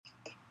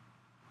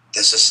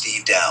This is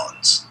Steve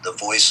Downs, the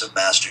voice of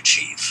Master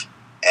Chief,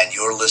 and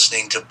you're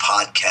listening to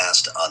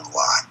Podcast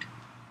Unlocked,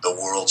 the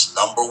world's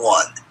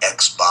 #1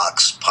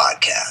 Xbox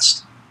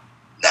podcast.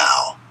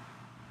 Now,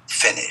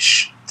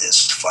 finish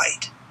this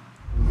fight.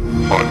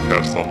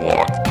 Podcast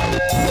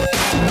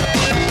Unlocked.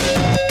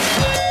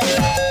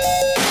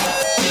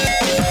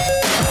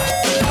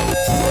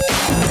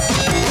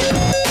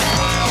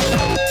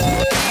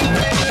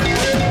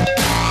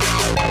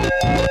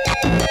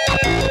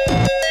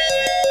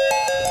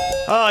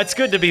 Oh, it's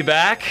good to be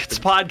back. It's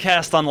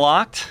Podcast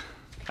Unlocked.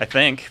 I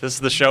think this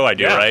is the show I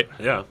do, right?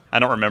 Yeah. I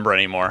don't remember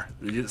anymore.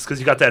 It's because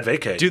you got that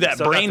vacay. Do that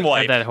brain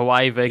wipe. That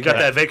Hawaii vacay. You got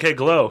that vacay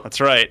glow.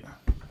 That's right.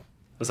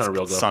 That's not a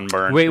real glow.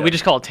 Sunburn. We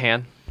just call it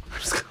tan.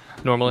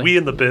 Normally. We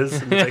in the biz.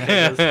 In the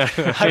vacay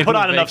biz. I put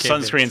on enough Vacay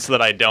sunscreen so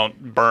that I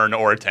don't burn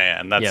or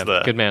tan. That's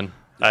good man.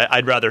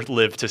 I'd rather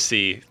live to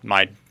see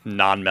my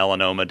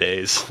non-melanoma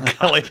days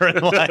later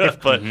in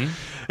life. But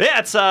yeah,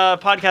 it's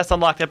Podcast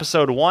Unlocked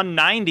episode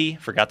 190.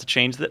 Forgot to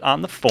change that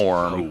on the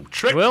form.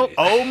 Trick Well, me.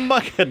 Oh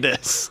my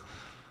goodness.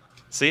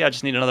 See, I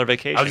just need another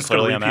vacation. I was just going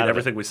Clearly, to I'm repeat out of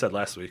everything we said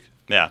last week.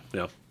 it. Yeah.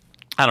 Yeah.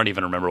 I don't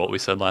even remember what we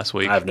said last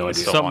week. I have no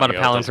idea. So Something long about a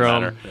ago, it doesn't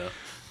palindrome. matter. Yeah.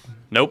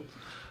 Nope.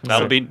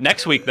 That'll be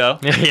next week, though.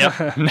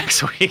 yeah.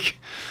 Next week.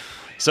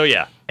 So,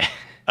 yeah.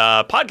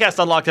 Podcast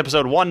Unlocked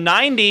episode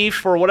 190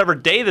 for whatever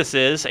day this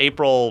is.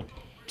 April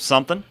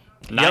something.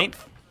 9th.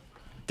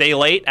 Day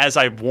late, as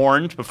I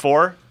warned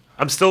before.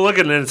 I'm still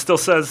looking and it still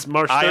says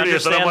March 30th. I And I'm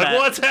understand like, that.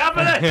 what's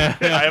happening?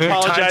 I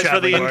apologize for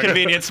the traveling, Mark.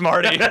 inconvenience,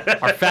 Marty.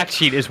 Our fact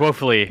sheet is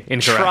woefully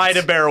incorrect. Try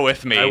to bear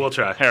with me. I will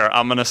try. Here,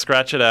 I'm going to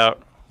scratch it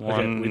out. we did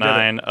it.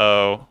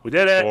 190. We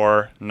did it.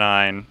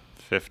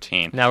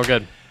 4915. Now we're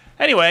good.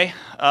 Anyway,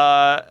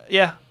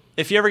 yeah.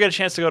 If you ever get a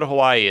chance to go to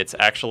Hawaii, it's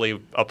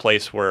actually a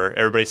place where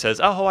everybody says,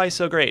 "Oh, Hawaii's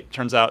so great."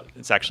 Turns out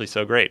it's actually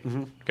so great.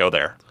 Go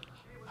there.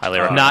 Highly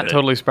recommend Not it.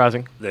 totally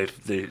surprising. They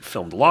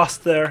filmed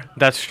Lost there.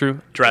 That's true.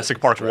 Jurassic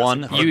Park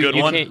 1, a good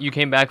one. You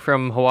came back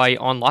from Hawaii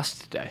on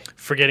Lost today.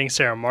 Forgetting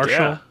Sarah Marshall.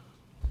 Yeah.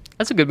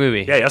 That's a good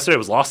movie. Yeah, yesterday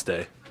was Lost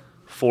Day.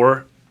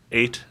 4,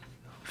 8,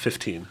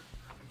 15.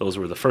 Those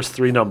were the first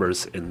 3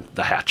 numbers in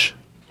the hatch.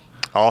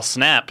 Oh,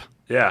 snap.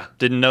 Yeah.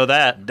 Didn't know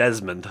that.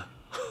 Desmond.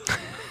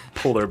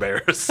 Polar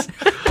bears.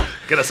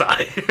 Get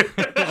aside.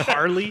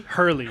 Hurley. That's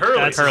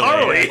That's her name.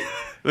 Harley.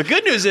 The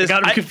good news is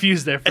Got him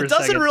confused there for it a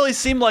doesn't second. really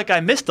seem like I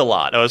missed a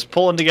lot. I was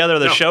pulling together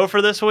the No. show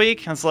for this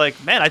week. I was like,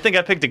 man, I think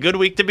I picked a good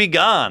week to be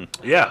gone.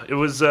 Yeah, it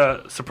was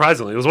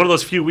surprisingly. It was one of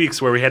those few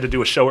weeks where we had to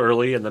do a show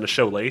early and then a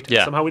show late.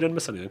 Yeah. Somehow we didn't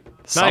miss anything.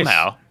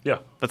 Somehow. Yeah.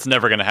 That's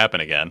never going to happen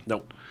again.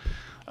 No.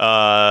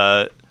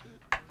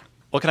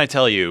 What can I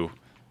tell you?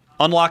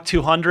 Unlock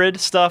 200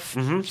 stuff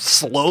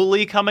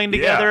slowly coming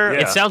together. yeah.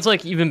 It sounds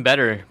like even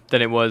better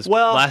than it was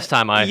Well, last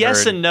time I yes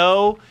heard. and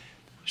no.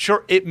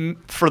 Sure.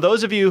 For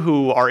those of you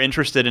who are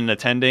interested in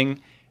attending,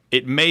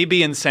 it may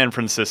be in San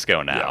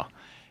Francisco now,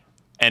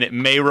 and it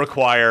may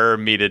require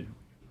me to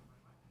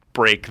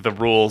break the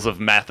rules of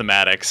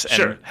mathematics and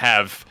Sure.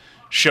 have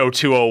show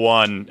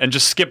 201 and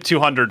just skip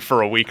 200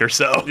 for a week or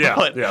so. Yeah,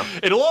 But yeah.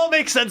 it'll all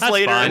make sense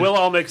later. It will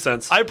all make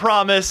sense. I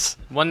promise.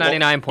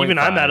 199.5. Even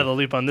I'm out of the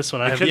loop on this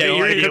one. I have Yeah, no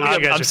you're- idea what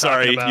you guys I'm are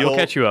sorry. talking about. You'll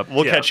catch you up.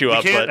 We'll Yeah. catch you We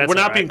up. can't- But we're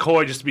not alright. being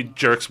coy just to be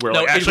jerks. We're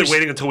No, like actually there's-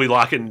 waiting until we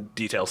lock in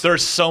details.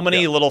 there's so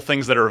many little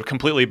things that are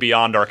completely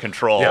beyond our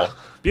control. Yeah.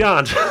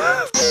 Beyond.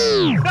 I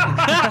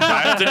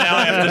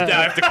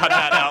have to cut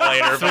that out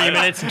later. 3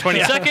 minutes and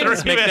 20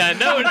 seconds. Make that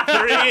note.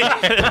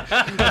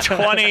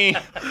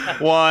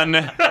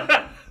 21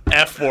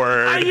 F I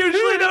word.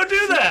 usually don't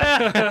do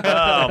that.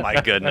 Oh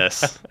my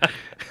goodness.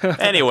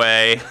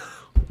 Anyway,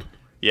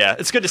 yeah,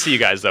 it's good to see you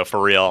guys though,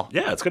 for real.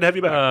 Yeah, it's good to have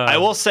you back. I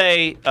will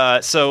say,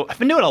 so I've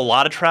been doing a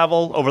lot of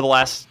travel over the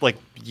last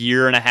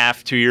year and a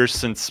half, 2 years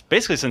since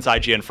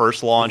IGN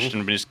first launched,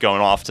 and been just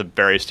going off to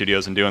various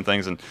studios and doing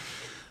things. And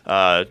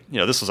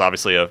this was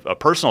obviously a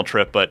personal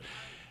trip, but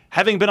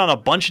having been on a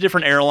bunch of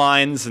different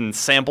airlines and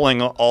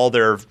sampling all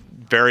their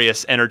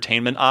various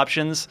entertainment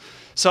options.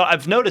 So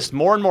I've noticed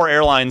more and more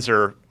airlines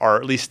are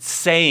at least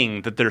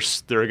saying that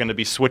they're going to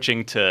be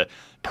switching to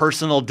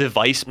personal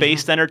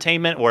device-based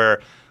entertainment,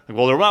 where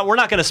we're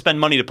not going to spend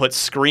money to put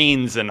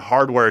screens and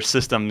hardware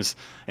systems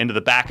into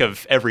the back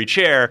of every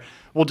chair.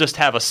 We'll just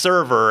have a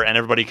server and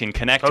everybody can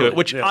connect to it,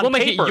 which yeah. on We'll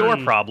make paper, it your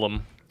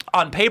problem.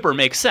 on paper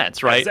makes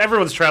sense, right?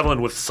 Everyone's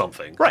traveling with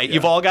something. Right. Yeah.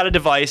 You've all got a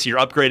device. You're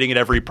upgrading it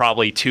every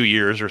probably 2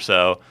 years or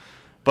so.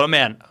 But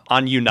man,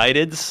 on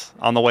United's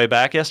on the way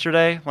back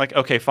yesterday,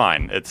 okay,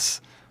 fine.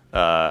 It's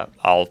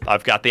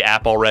I've got the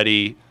app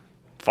already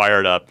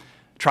fired up.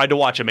 Tried to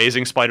watch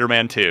Amazing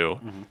Spider-Man 2.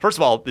 First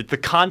of all, the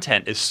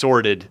content is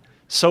sorted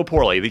so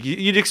poorly.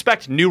 You'd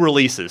expect new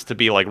releases to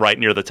be right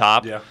near the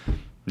top. Yeah.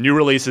 New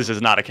releases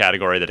is not a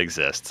category that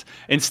exists.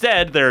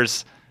 Instead,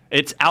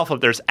 it's alpha.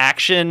 There's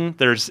action.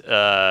 There's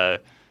anime.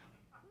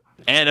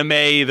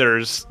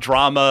 There's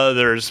drama.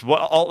 There's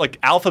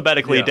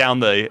alphabetically down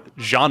the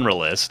genre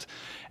list.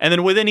 And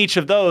then within each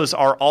of those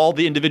are all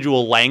the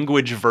individual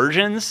language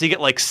versions. So you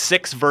get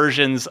 6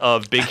 versions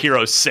of Big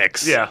Hero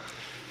 6. Yeah.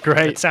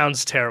 Great. It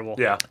sounds terrible.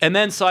 Yeah. And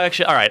then so I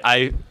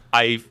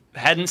I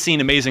hadn't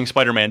seen Amazing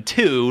Spider-Man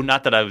 2.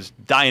 Not that I was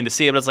dying to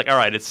see it, but it's like, all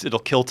right, it'll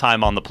kill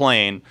time on the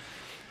plane.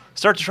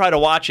 Start to try to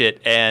watch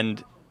it,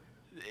 and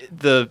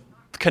the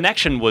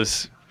connection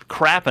was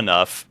crap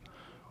enough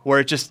where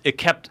it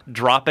kept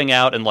dropping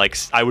out, and like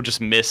I would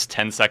just miss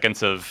 10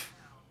 seconds of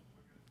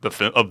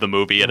the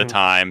movie at a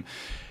time.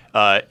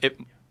 I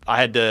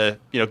had to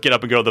get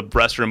up and go to the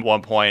restroom at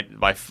one point.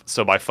 My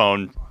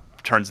phone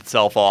turns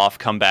itself off,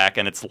 come back,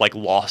 and it's like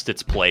lost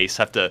its place.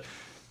 Have to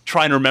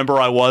try and remember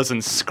where I was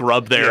and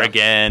scrub there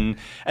again.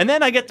 And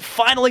then I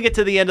finally get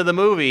to the end of the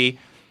movie,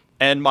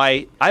 and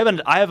I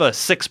have a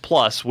 6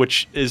 Plus,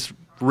 which is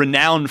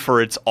renowned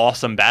for its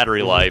awesome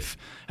battery life.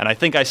 And I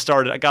think I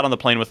got on the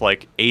plane with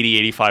like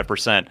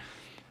 85%.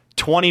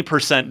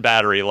 20%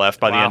 battery left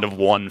by the end of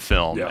one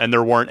film, and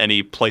there weren't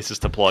any places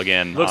to plug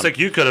in. Looks like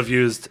you could have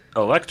used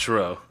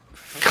Electro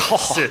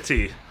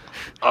City.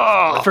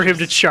 For him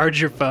to charge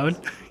your phone.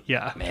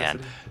 Yeah.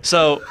 Man.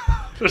 So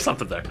there's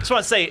something there. I just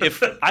want to say,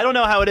 I don't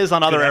know how it is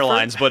on other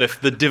airlines, but if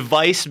the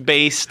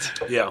device-based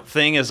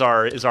thing is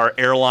our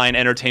airline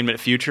entertainment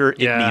future,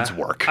 it needs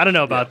work. I don't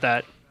know about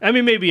that. I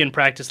mean, maybe in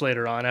practice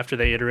later on after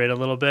they iterate a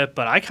little bit,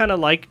 but I kind of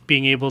like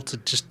being able to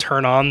just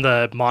turn on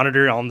the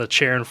monitor on the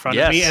chair in front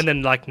of me and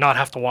then like not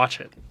have to watch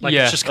it. Like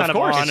it's just kind of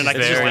on, and I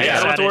can just I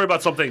don't have to worry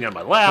about something on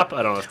my lap.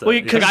 I don't have to. Well,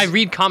 Like I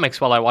read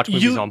comics while I watch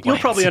movies on planes.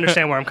 You'll probably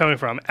understand where I'm coming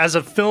from. As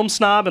a film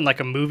snob and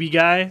like a movie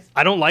guy,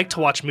 I don't like to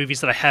watch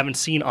movies that I haven't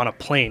seen on a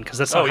plane because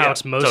that's not how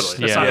it's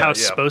That's not how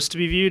it's supposed to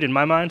be viewed in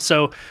my mind.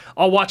 So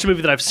I'll watch a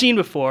movie that I've seen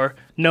before,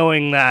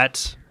 knowing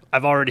that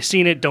I've already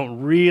seen it,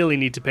 don't really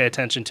need to pay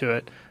attention to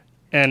it.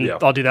 And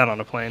I'll do that on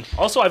a plane.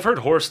 Also, I've heard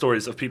horror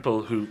stories of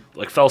people who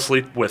like fell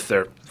asleep with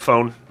their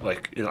phone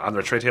like on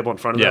their tray table in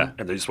front of them,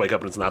 and they just wake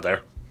up and it's not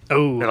there.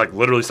 Oh, and like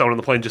literally someone on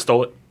the plane just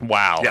stole it.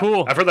 Wow,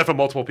 cool. I've heard that from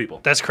multiple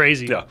people. That's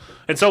crazy. Yeah,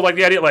 and so like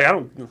the idea, like I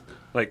don't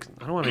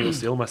want anyone to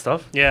steal my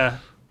stuff. Yeah.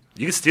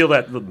 You can steal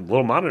that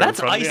little monitor. That's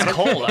in front ice of me.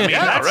 cold. I mean,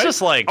 that's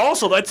just like.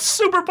 Also, that's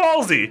super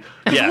ballsy.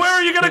 Yes. Where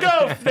are you gonna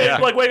go? If they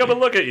like wake up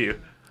and look at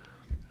you.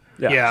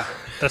 Yeah,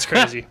 that's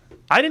crazy.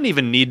 I didn't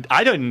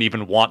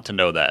even want to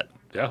know that.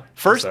 Yeah.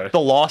 First, the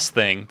lost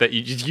thing, that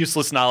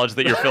useless knowledge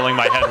that you're filling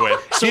my head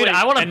with. Dude,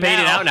 I want to bait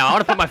it out now. I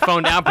want to put my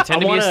phone down,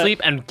 pretend to be asleep,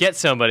 and get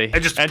somebody.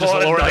 And just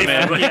lower it,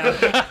 man.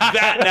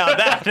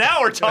 Now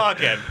we're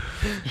talking.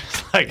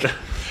 It's like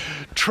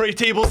tray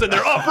tables in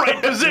their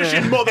upright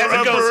position, mother It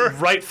effer. goes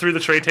right through the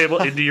tray table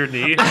into your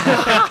knee.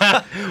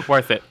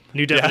 Worth it.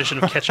 New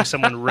definition of catching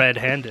someone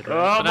red-handed.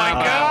 Right? Oh my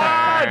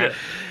god!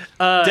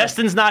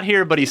 Destin's not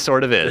here, but he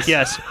sort of is.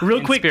 Yes.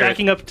 Real quick, spirit.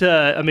 backing up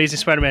to Amazing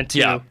Spider-Man 2.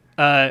 Yeah.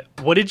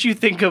 What did you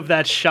think of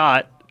that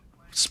shot?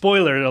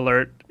 Spoiler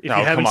alert, if you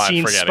haven't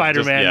seen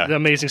Spider-Man, The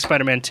Amazing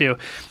Spider-Man 2.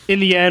 In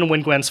the end,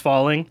 when Gwen's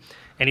falling,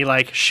 and he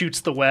like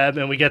shoots the web,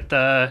 and we get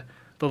the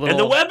little... And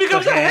the web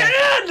becomes a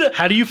hand!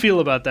 How do you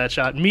feel about that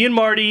shot? Me and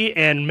Marty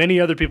and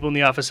many other people in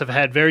the office have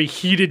had very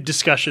heated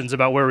discussions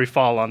about where we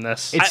fall on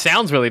this. It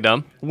sounds really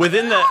dumb.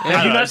 Within the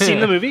Have you not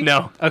seen the movie?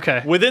 No.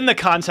 Okay. Within the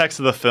context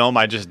of the film,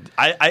 I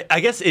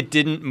guess it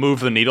didn't move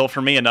the needle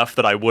for me enough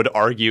that I would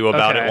argue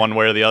about it one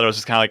way or the other. It was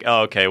just kind of like,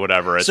 oh, okay,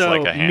 whatever. It's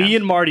like a hand. Me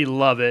and Marty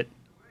love it.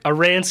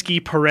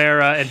 Aransky,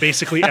 Pereira, and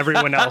basically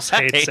everyone else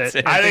hates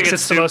it. I think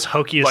it's the most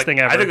hokiest thing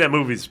ever. I think that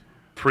movie's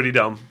pretty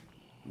dumb.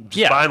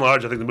 By and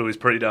large, I think the movie's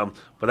pretty dumb.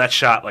 But that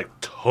shot, like,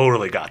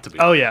 totally got to me.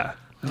 Oh, yeah.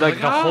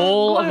 Like the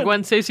whole of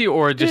Gwen Stacy,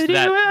 or just Did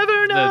that you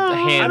ever know? the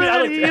hand?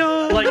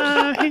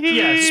 I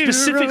mean,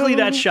 specifically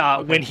that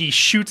shot when he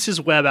shoots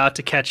his web out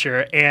to catch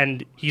her,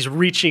 and he's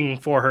reaching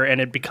for her,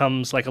 and it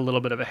becomes like a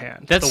little bit of a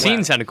hand. That the scene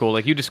web. sounded cool.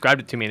 Like you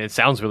described it to me, and it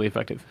sounds really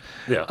effective.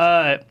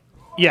 Yeah.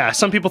 Yeah,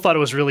 some people thought it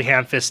was really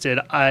ham-fisted.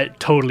 It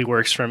totally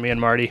works for me and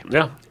Marty.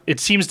 Yeah. It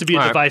seems to be a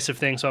All right. divisive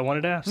thing, so I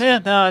wanted to ask. Yeah,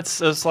 no,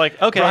 it's like,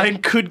 okay.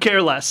 Brian could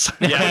care less.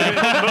 Yeah,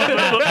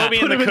 maybe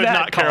in the him in could that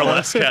not care column.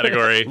 less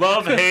category.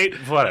 Love, hate,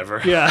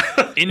 whatever. Yeah,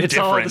 Indifferent. it's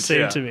all the same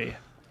yeah. to me.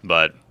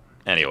 But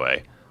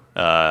anyway,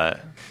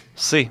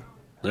 see.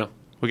 Yeah.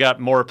 We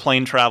got more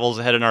plane travels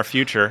ahead in our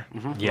future.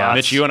 Yeah.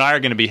 Mitch, you and I are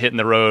going to be hitting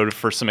the road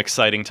for some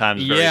exciting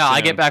times very Yeah, soon.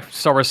 I get back from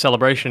Star Wars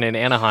Celebration in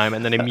Anaheim,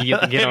 and then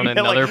immediately get on You're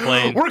another like,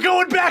 plane. We're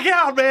going back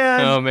out,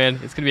 man. Oh man,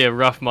 it's gonna be a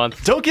rough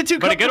month. Don't get too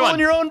But a good comfortable one. in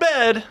your own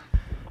bed.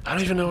 I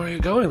don't even know where you're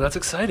going. That's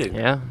exciting.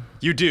 Yeah.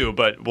 You do,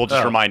 but we'll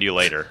just remind you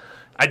later.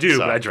 I do, So.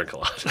 but I drink a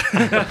lot.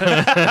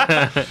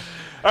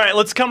 All right,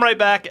 let's come right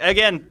back.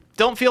 Again,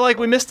 don't feel like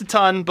we missed a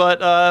ton, but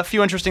a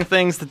few interesting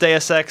things. The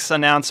Deus Ex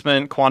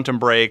announcement, Quantum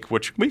Break,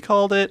 which we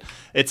called it,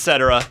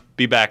 etc.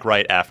 Be back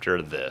right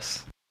after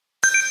this.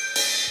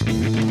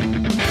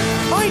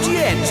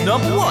 IGN's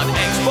number one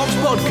Xbox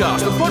podcast,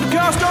 the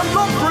Podcast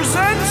Unlocked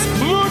presents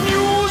the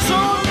News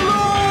Unlocked!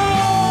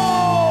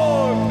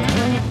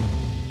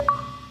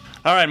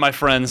 All right, my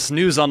friends,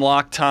 news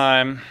unlock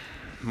time.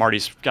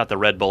 Marty's got the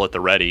Red Bull at the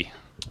ready.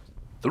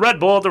 The Red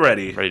Bull at the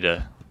ready. Ready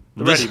to...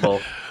 The Ready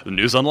Bull. The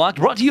News Unlocked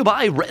brought to you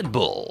by Red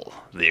Bull,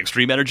 the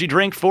extreme energy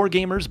drink for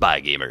gamers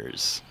by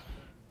gamers.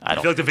 I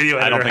feel like the video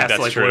I don't editor think has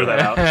to that's blur true. that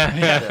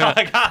out.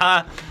 Like,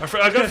 haha.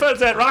 Our good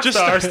friends at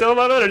Rockstar still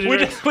about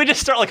energy. We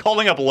just start like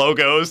holding up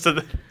logos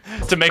to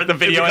make the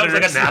video it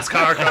becomes editors.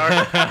 like a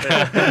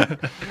NASCAR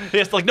car.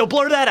 It's like, no,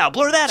 blur that out.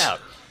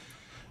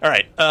 All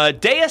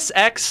right, Deus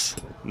Ex,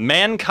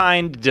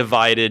 Mankind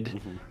Divided.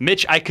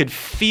 Mitch, I could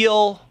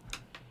feel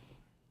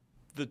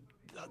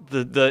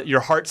the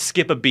your heart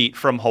skip a beat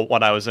from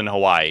when I was in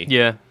Hawaii.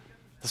 Yeah.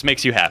 This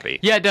makes you happy.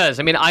 Yeah, it does.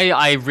 I mean,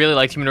 I really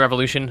liked Human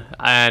Revolution,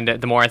 and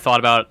the more I thought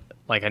about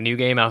like a new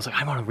game, I was like,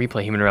 I want to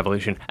replay Human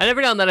Revolution. And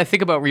every now and then I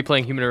think about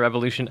replaying Human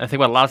Revolution. I think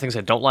about a lot of things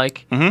I don't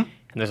like, and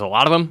there's a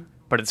lot of them.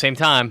 But at the same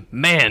time,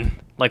 man,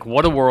 like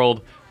what a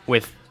world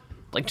with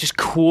like just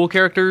cool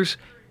characters.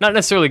 Not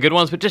necessarily good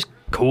ones, but just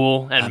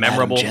cool and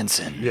memorable. Adam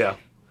Jensen. Yeah.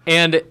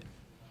 And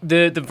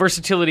the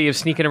versatility of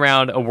sneaking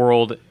around a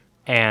world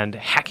and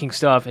hacking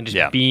stuff and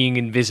just being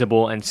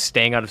invisible and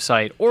staying out of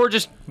sight or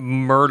just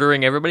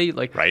murdering everybody.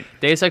 Like,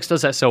 Deus Ex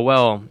does that so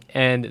well.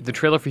 And the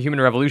trailer for Human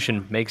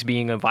Revolution makes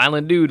being a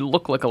violent dude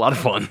look like a lot of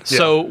fun.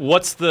 So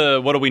what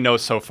do we know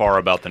so far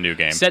about the new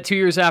game? Set 2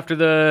 years after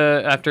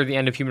the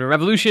end of Human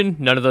Revolution.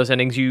 None of those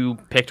endings you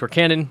picked were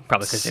canon.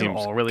 Probably because they were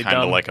all really dumb.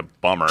 Kind of like a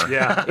bummer.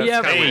 Yeah.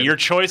 Yeah, Hey, your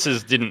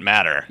choices didn't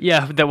matter.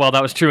 Yeah, that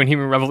was true in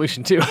Human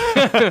Revolution too.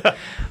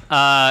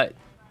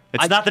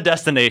 It's not the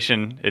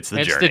destination, it's the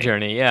journey. It's the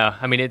journey, yeah.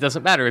 I mean, it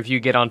doesn't matter if you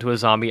get onto a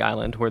zombie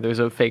island where there's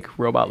a fake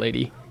robot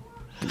lady.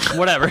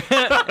 Whatever.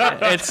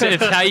 it's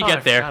how you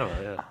get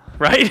there.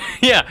 Right?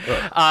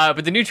 Yeah.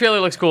 But the new trailer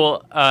looks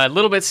cool. A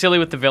little bit silly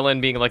with the villain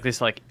being like this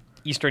like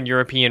Eastern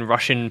European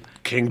Russian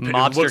Kingpin.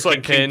 mobster Looks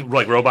like kingpin.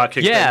 like robot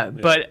Kingpin. Yeah,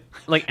 but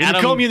like In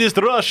Adam, communist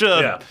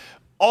Russia,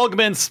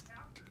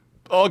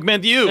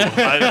 augment you.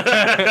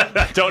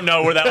 I don't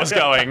know where that was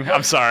going.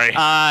 I'm sorry.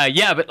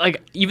 yeah, but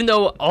like even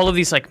though all of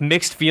these like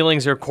mixed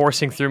feelings are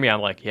coursing through me,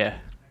 I'm like, yeah,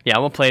 I'm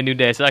gonna play a new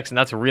Deus Ex, and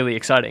that's really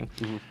exciting.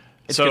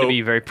 It's So, gonna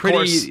be very pretty.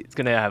 course- It's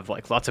gonna have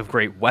like lots of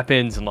great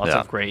weapons and lots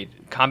of great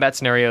combat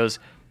scenarios.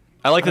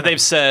 I like that they've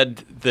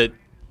said that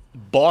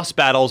boss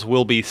battles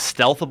will be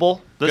stealthable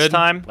this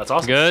time. That's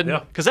awesome. Good. Yeah.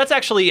 Because that's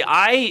actually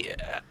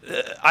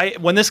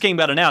when this game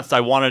got announced,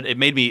 it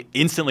made me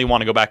instantly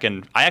want to go back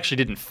and I actually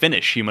didn't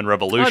finish Human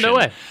Revolution. Oh, no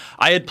way.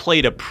 I had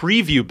played a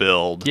preview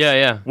build.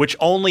 Yeah. Which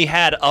only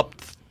had up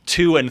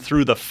to and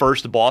through the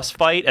first boss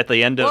fight at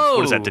the end of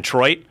what is that,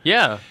 Detroit?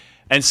 Yeah.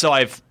 And so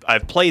I've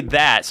played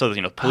that. So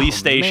police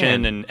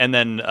station man. and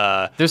then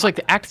There's like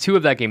the Act 2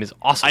 of that game is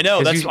awesome. I know,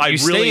 'Cause that's you, why I you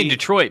stay really- in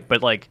Detroit,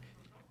 but like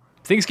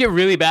things get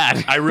really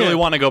bad. I really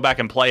want to go back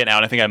and play it now,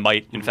 and I think I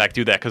might, in fact,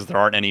 do that because there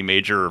aren't any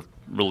major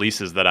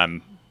releases that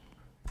I'm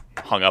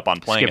hung up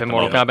on playing. Skipping at the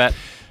Mortal moment. Kombat.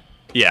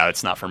 Yeah,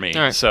 it's not for me.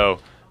 All right. So,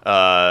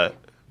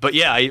 but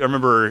yeah, I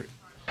remember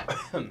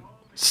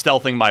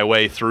stealthing my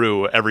way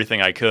through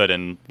everything I could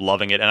and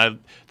loving it. And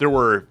there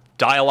were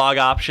dialogue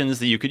options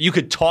that you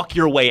could talk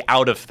your way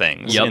out of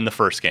things in the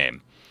first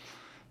game.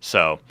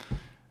 So,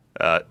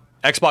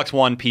 Xbox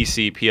One,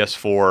 PC,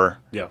 PS4.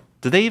 Yeah.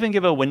 Did they even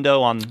give a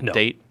window on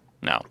date?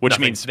 No, which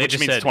Nothing. means They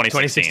just said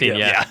 2016. 2016,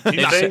 yeah. Do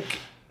you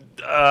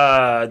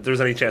think there's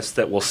any chance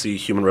that we'll see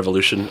Human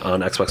Revolution on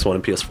Xbox One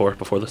and PS4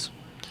 before this?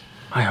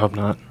 I hope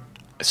not.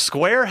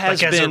 Square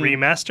has Like as a been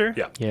remaster?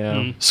 Yeah.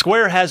 Yeah.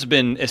 Square has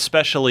been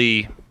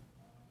especially,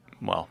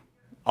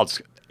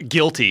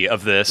 guilty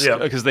of this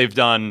because they've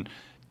done.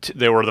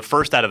 They were the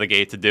first out of the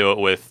gate to do it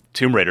with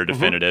Tomb Raider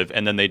Definitive,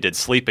 and then they did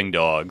Sleeping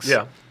Dogs.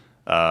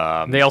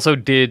 Yeah. They also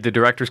did the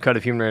director's cut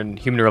of Human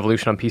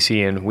Revolution on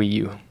PC and Wii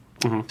U.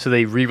 So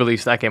they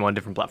re-released that game on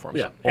different platforms.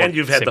 Yeah. Or And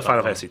you've had same the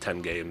Final platform. Fantasy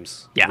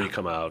X games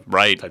come out.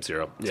 Right. Type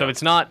 0. Yeah. So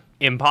it's not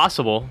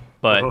impossible,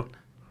 but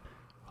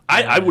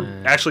I would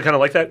actually kind of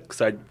like that because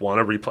I want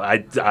to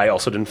replay. I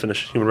also didn't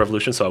finish Human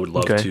Revolution, so I would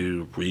love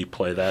to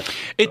replay that.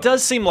 It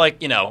does seem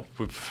like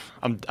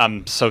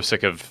I'm so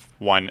sick of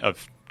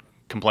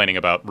complaining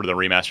about the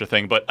remaster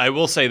thing, but I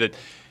will say that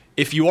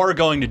if you are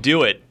going to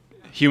do it,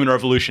 Human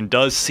Revolution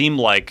does seem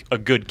like a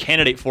good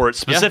candidate for it,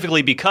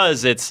 specifically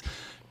because it's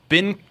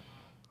been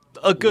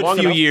a good Long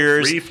few enough,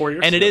 years, 3-4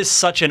 years, and it is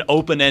such an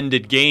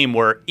open-ended game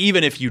where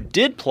even if you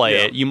did play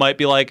it, you might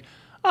be like,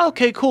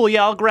 okay, cool,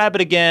 yeah, I'll grab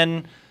it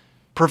again,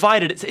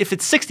 provided if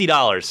it's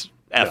 $60,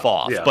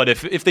 off. Yeah. But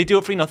if they do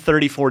it for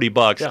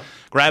 $30-$40,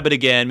 grab it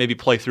again, maybe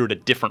play through it a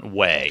different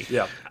way.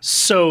 Yeah.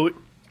 So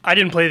I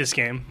didn't play this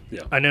game.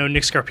 Yeah. I know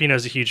Nick Scarpino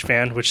is a huge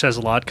fan, which says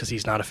a lot because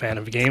he's not a fan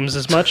of games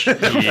as much.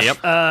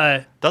 Yep.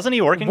 Doesn't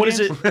he work in What games?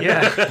 is it?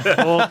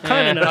 Yeah. Well,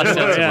 kind of.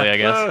 ostensibly, I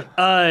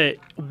guess.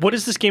 What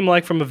is this game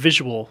like from a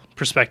visual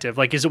perspective?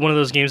 Like, is it one of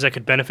those games that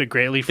could benefit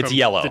greatly from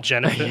yellow.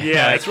 the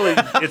Yeah, it's really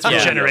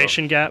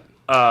generation gap?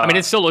 I mean,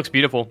 it still looks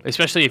beautiful,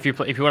 especially if you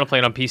want to play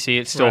it on PC.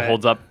 It still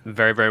holds up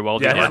very, very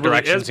well. Yeah, The art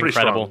direction's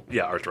incredible. Strong.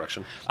 Yeah, art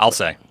direction. I'll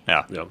say.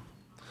 Yeah.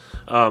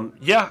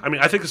 Yeah. I mean,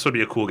 I think this would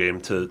be a cool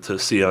game to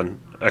see on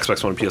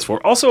Xbox One and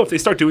PS4. Also, if they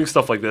start doing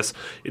stuff like this,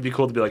 it'd be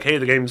cool to be like, hey,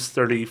 the game's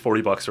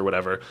 $30-$40 or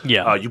whatever.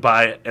 Yeah. You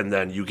buy it, and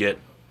then you get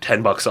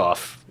 $10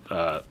 off,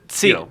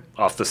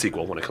 off the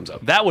sequel when it comes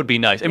out. That would be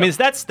nice. I mean,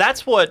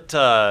 that's what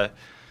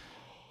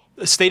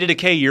State of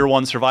Decay Year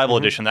 1 Survival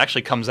Edition that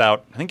actually comes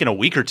out, I think, in a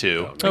week or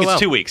two. I think it's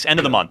 2 weeks, end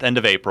of the month, end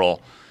of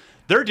April.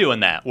 They're doing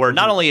that, where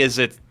not only is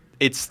it's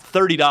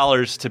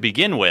 $30 to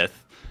begin with,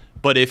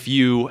 but if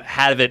you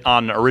have it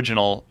on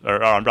original, or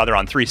rather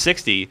on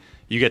 360,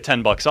 you get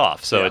 $10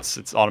 off. So it's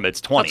 20.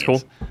 That's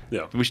cool.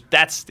 Yeah.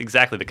 That's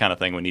exactly the kind of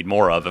thing we need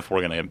more of if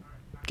we're going to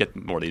get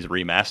more of these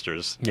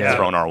remasters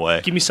thrown our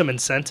way. Give me some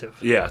incentive.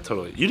 Yeah,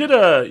 totally. You did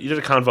a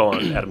convo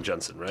on Adam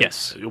Jensen, right?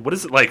 Yes. What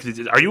is it like?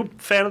 Are you a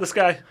fan of this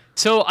guy?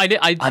 So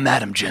I'm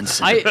Adam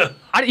Jensen.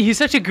 He's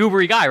such a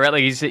goobery guy, right?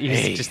 Like he's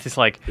just this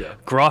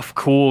gruff,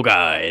 cool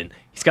guy, and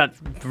he's got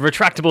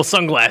retractable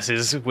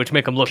sunglasses, which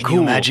make him look cool.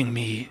 Imagine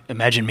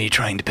me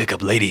trying to pick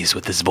up ladies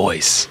with this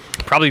voice.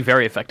 Probably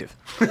very effective.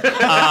 But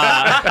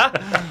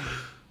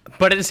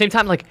at the same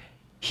time, like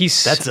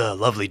That's a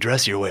lovely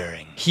dress you're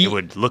wearing. It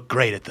would look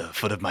great at the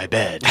foot of my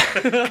bed.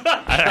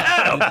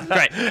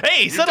 Right.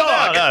 Hey, settle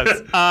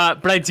down.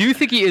 But I do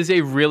think he is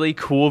a really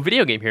cool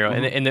video game hero,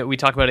 and that we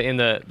talked about it in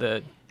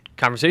the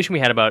conversation we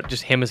had about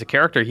just him as a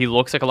character. He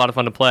looks like a lot of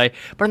fun to play,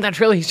 but in that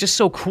trailer, he's just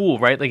so cool,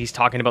 right? Like he's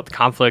talking about the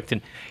conflict,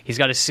 and he's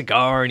got his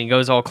cigar, and he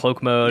goes all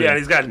cloak mode. Yeah, and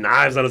he's got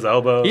knives on his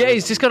elbows. Yeah,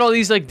 he's just got all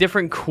these like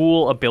different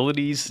cool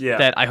abilities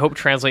that I hope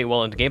translate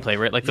well into gameplay,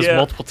 right? Like those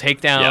multiple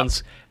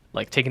takedowns. Yeah.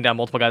 Like taking down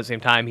multiple guys at the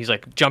same time. He's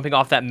like jumping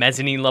off that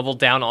mezzanine level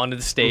down onto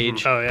the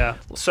stage. Oh yeah.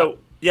 So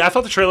yeah, I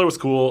thought the trailer was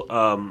cool.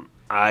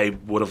 I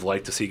would have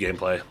liked to see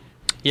gameplay.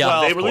 Yeah,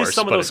 well, they released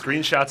some of those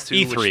screenshots too.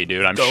 E3,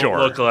 dude, I'm don't sure.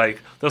 Look like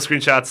those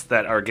screenshots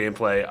that are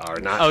gameplay are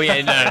not. Oh yeah,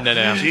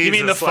 no. Jesus, you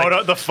mean the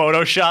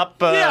Photoshop?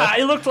 Yeah,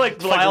 it looked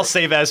like file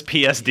save as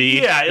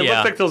PSD. Yeah, it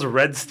looked like those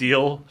Red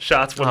Steel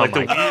shots when when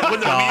the Wii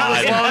was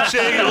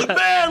launching. You're like,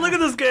 man, look at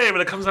this game,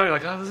 and it comes out. You're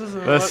like, oh, this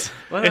is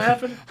what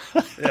happened.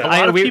 A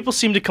lot of people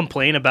seem to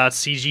complain about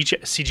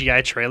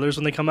CGI trailers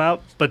when they come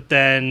out, but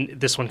then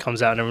this one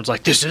comes out and everyone's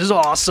like, "This is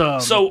awesome."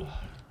 So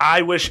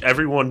I wish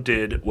everyone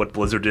did what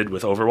Blizzard did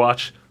with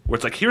Overwatch. Where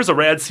it's like, here's a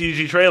rad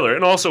CG trailer,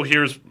 and also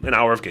here's an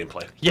hour of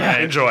gameplay. Yeah.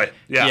 Enjoy.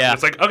 Yeah.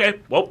 It's like, okay,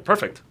 well,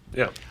 perfect.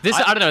 Yeah.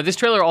 I don't know. This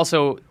trailer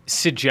also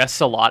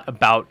suggests a lot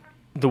about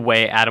the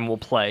way Adam will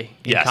play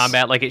in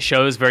combat. Like, it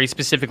shows very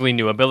specifically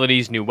new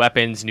abilities, new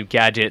weapons, new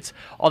gadgets.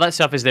 All that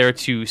stuff is there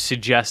to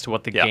suggest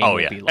what the game will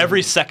be like.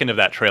 Every second of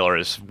that trailer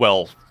is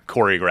well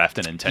choreographed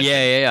and intentional.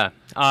 Yeah.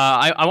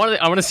 I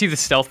want to see the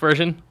stealth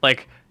version.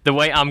 Like, the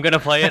way I'm going to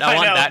play it, I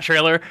want that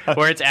trailer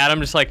where it's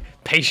Adam just like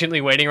patiently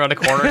waiting around a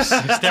corner,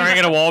 staring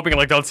at a wall, being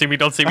like, don't see me.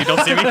 That'd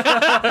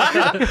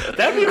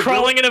be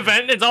crawling an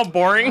event, it's all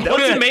boring.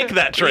 Let's make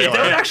that trailer.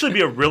 That would actually be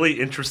a really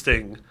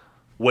interesting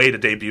way to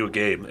debut a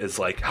game, is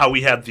like how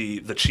we had the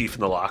Chief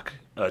and the Lock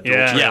dual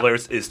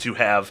trailers, is to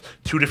have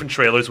two different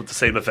trailers with the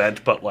same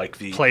event, but like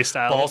the play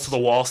style balls to the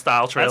wall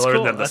style trailer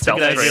and then the stealth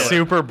trailer.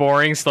 Super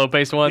boring,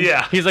 slow-paced one.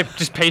 Yeah. He's like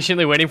just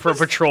patiently waiting for a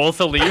patrol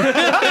to leave.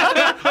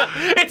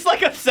 It's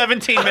like a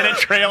 17-minute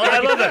trailer. I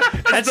love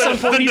that. At some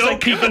point, he's like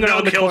peeking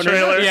around the corner.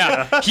 Trailer.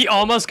 Yeah. He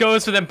almost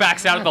goes, but then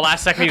backs out at the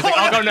last second. He's like,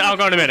 I'll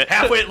go in a minute.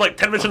 Halfway, like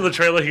 10 minutes into the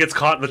trailer, he gets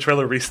caught and the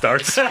trailer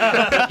restarts.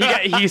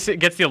 he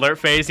gets the alert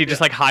phase. He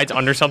just like hides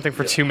under something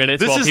for 2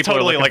 minutes. This while is people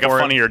totally like a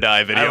Funny or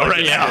Die video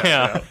right now.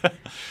 Yeah.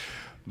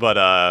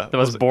 But the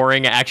most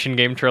boring action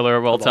game trailer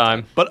of all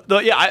time. But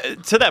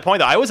to that point,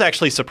 though, I was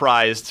actually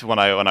surprised when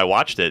I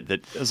watched it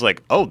that it was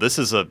like, oh, this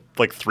is a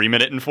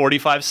 3-minute and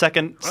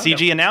 45-second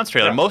CG announced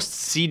trailer.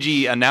 Most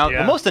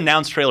most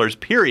announced trailers,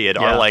 period,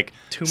 are like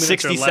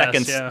 60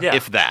 seconds,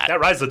 if that. That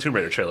Rise of the Tomb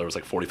Raider trailer was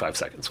like 45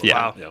 seconds.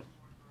 Wow. Yeah.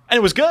 And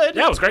it was good.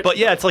 Yeah, it was great. But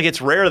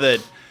it's rare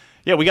that,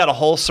 we got a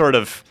whole sort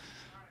of.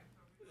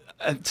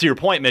 To your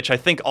point, Mitch, I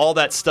think all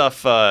that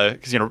stuff,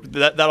 because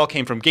that all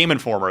came from Game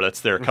Informer. That's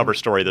their cover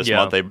story this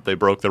month. They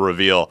broke the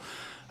reveal.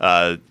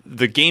 The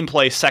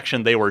gameplay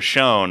section they were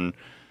shown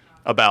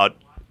about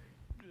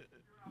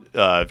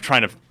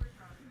trying to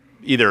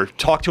either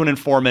talk to an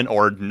informant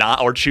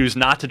or choose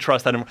not to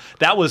trust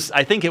that.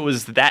 I think it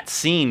was that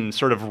scene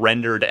sort of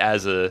rendered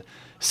as a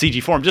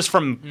CG form. Just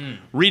from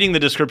reading the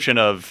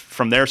description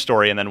from their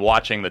story and then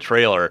watching the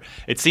trailer,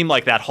 it seemed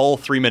like that whole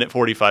 3-minute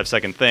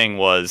 45-second thing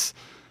was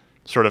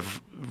sort of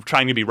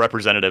trying to be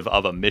representative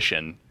of a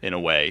mission in a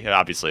way.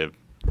 Obviously, a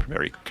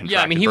very contracted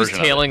Yeah, I mean, he was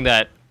version tailing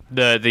that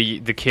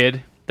the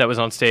kid that was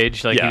on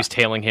stage. Like he was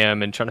tailing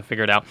him and trying to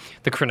figure it out.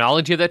 The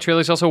chronology of that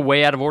trailer is also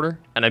way out of order,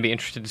 and I'd be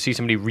interested to see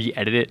somebody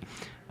re-edit it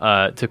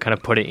to kind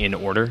of put it in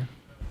order,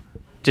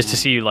 just to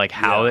see like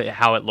how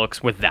it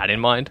looks with that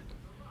in mind.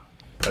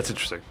 That's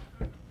interesting.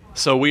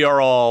 So we are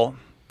all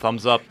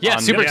thumbs up. Yeah,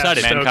 on super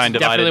excited. Mankind Divided.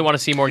 Definitely want to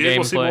see more gameplay.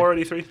 We'll see more at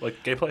E3,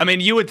 like gameplay. I mean,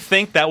 you would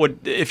think that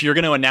would, if you're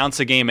going to announce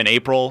a game in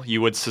April,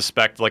 you would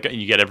suspect,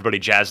 you get everybody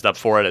jazzed up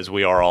for it, as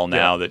we are all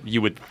now, that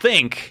you would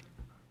think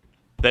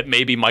that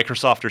maybe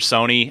Microsoft or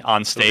Sony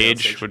on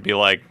stage would be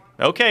like,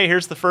 okay,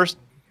 here's the first,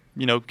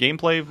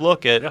 gameplay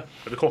look at. Yeah,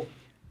 pretty cool.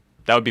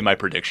 That would be my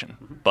prediction,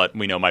 but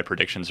we know my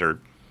predictions are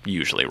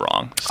usually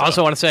wrong. So. I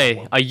also want to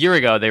say, a year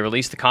ago, they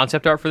released the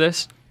concept art for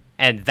this,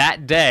 and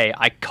that day,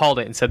 I called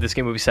it and said this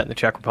game would be set in the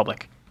Czech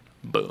Republic.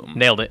 Boom.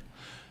 Nailed it.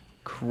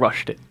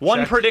 Crushed it.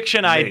 One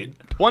prediction I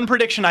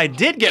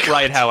did get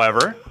right,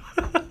 however,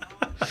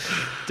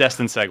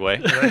 Destined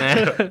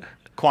segue.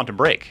 Quantum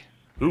Break.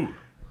 Ooh.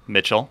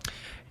 Mitchell.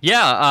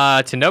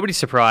 Yeah, to nobody's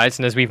surprise,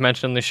 and as we've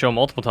mentioned on this show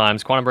multiple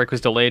times, Quantum Break was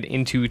delayed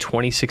into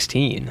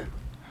 2016.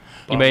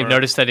 You may have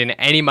noticed that in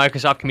any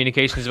Microsoft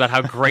communications about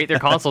how great their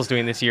console's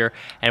doing this year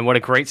and what a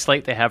great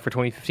slate they have for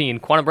 2015,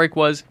 Quantum Break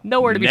was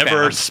nowhere to be found.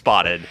 Never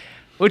spotted.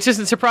 Which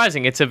isn't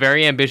surprising. It's a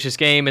very ambitious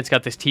game. It's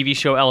got this TV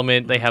show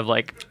element. They have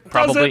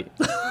probably.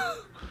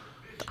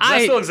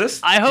 That still exists?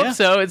 I hope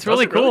so. It's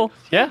really it really? cool.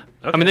 Yeah.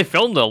 Okay. I mean, they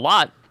filmed a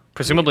lot.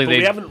 Presumably, But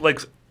we haven't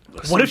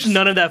What if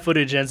none of that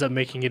footage ends up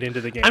making it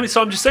into the game? I mean,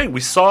 so I'm just saying,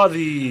 we saw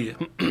the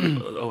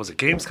was it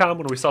Gamescom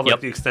when we saw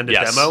the extended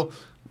demo,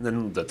 and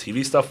then the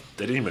TV stuff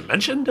they didn't even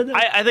mention. Did they?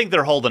 I think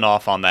they're holding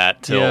off on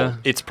that till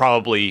it's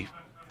probably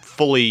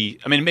fully.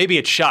 I mean, maybe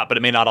it's shot, but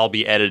it may not all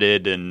be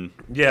edited and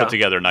put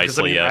together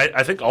nicely yet.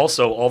 I think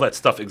also all that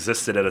stuff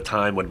existed at a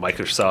time when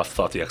Microsoft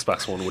thought the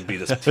Xbox One would be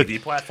this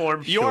TV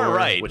platform. You're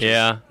right. Which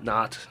is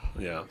not.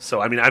 Yeah.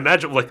 So I mean, I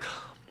imagine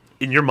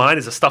in your mind,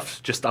 is the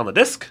stuff just on the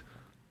disc?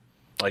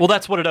 Well,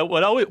 that's what it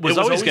was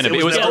always going to be.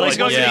 It was always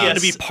going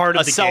to be part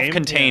of the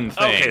self-contained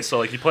thing. Okay,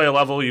 so you play a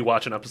level, you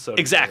watch an episode.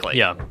 Exactly.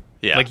 Yeah.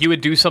 Like you would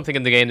do something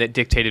in the game that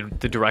dictated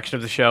the direction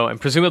of the show, and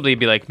presumably it'd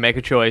be like, make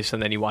a choice,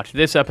 and then you watch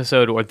this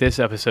episode or this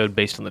episode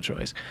based on the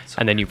choice,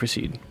 and then you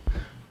proceed.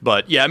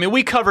 But yeah, I mean,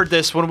 we covered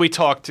this when we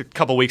talked a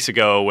couple weeks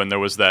ago when there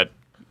was that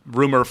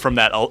rumor from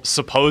that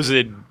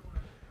supposed,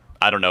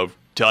 I don't know,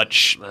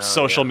 Dutch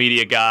social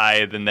media guy,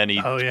 and then he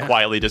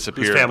quietly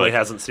disappeared. His family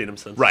hasn't seen him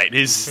since. Right.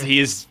 He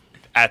is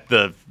at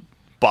the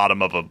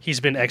bottom of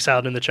he's been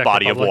exiled in the Czech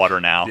body Republic. of water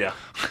now. Yeah.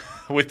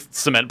 With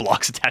cement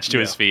blocks attached to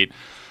his feet.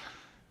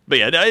 But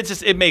yeah,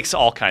 it makes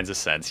all kinds of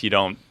sense. You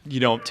don't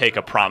take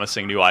a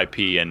promising new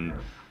IP and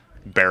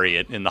bury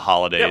it in the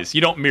holidays.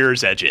 You don't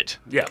Mirror's Edge it.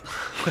 Yeah.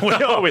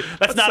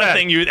 That's not a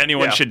thing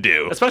anyone should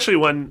do. Especially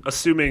when,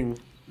 assuming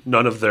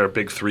none of their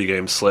big 3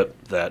 games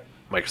slip that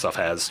Microsoft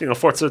has,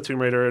 Forza, Tomb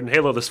Raider, and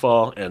Halo this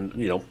fall, and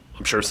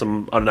I'm sure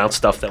some unannounced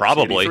stuff that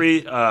probably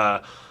we'll see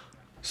at E3.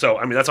 So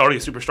I mean that's already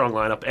a super strong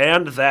lineup,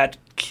 and that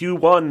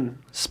Q1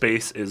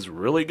 space is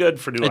really good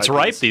for new. It's IPs.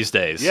 ripe these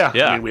days. Yeah.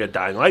 I mean we had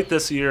Dying Light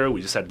this year.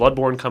 We just had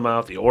Bloodborne come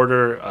out. The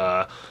Order.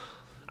 I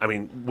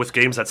mean with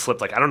games that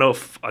slipped, like I don't know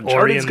if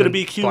Uncharted's going to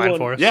be Q1. Blind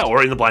Forest. Yeah,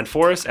 Ori and the Blind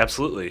Forest,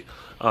 absolutely.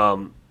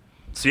 So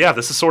yeah,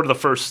 this is sort of the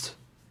first.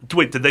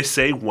 Wait, did they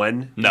say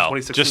when? No,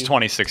 2016? just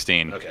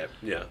 2016. Okay,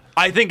 yeah.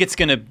 I think it's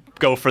going to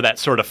go for that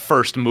sort of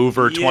first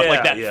mover,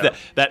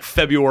 that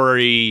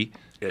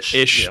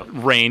February-ish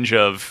range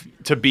of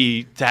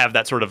to have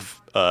that sort of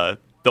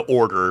the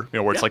Order,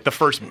 where it's like the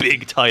first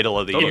big title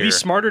of the year. It'd be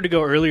smarter to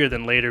go earlier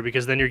than later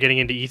because then you're getting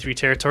into E3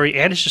 territory,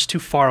 and it's just too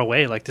far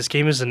away. Like this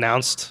game is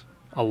announced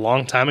a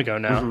long time ago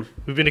now.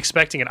 We've been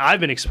expecting it. I've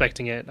been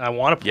expecting it. I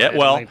want to play it.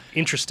 Well, I'm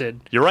interested.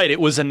 You're right.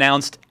 It was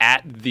announced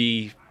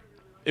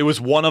it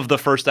was one of the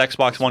first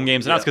Xbox One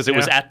games announced because it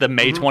was at the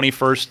May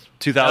 21st,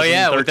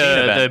 2013 with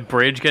event. the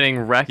bridge getting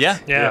wrecked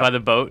by the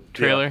boat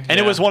trailer. Yeah. And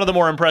it was one of the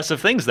more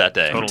impressive things that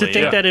day. To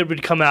think that it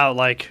would come out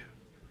like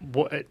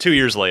 2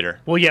 years later.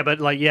 Well, yeah, but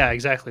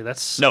exactly.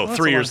 That's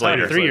 3 years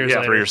later. 3 years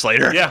later. 3 years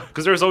later. Yeah,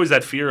 because there's always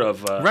that fear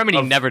of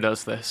Remedy never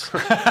does this.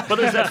 But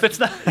there's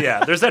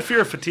that. There's that fear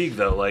of fatigue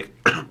though, like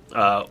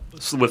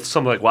with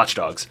something like Watch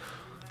Dogs.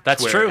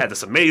 That's where true. It had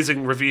this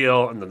amazing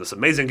reveal, and then this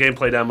amazing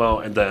gameplay demo,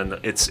 and then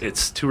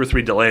its 2 or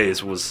 3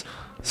 delays was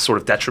sort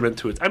of detriment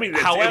to it. I mean,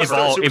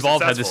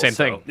 Evolve had the same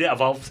thing. Yeah,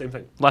 Evolve, same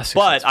thing. Less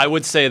but successful. I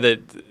would say that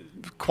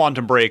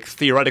Quantum Break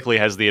theoretically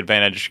has the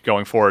advantage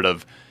going forward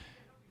of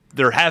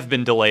there have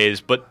been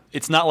delays, but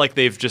it's not like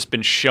they've just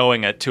been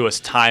showing it to us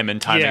time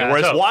and time again.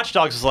 Whereas Watch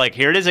Dogs is like,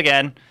 here it is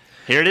again.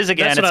 Here it is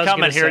again. It's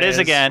coming. Here it is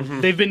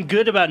again. They've been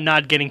good about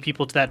not getting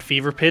people to that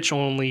fever pitch,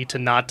 only to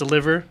not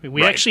deliver.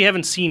 We actually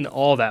haven't seen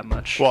all that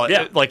much. Well,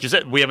 like you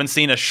said, we haven't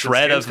seen a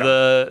shred of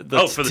the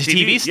for the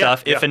TV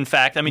stuff. Yeah, if in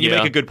fact, I mean, you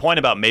make a good point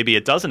about maybe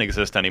it doesn't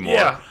exist anymore.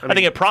 Yeah, I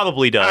think it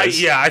probably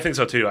does. I think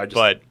so too.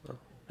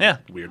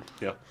 Weird.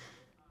 Yeah.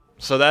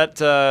 So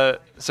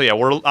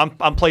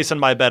I'm placing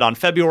my bet on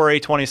February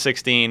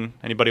 2016.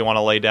 Anybody want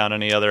to lay down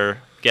any other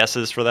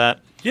guesses for that?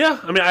 Yeah,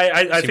 I mean,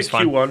 I think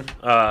fun.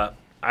 Q1.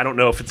 I don't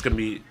know if it's going to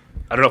be.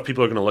 I don't know if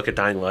people are going to look at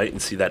Dying Light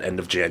and see that end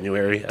of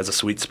January as a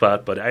sweet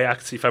spot, but I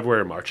can see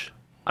February or March.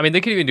 I mean,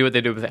 they could even do what they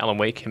did with Alan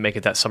Wake and make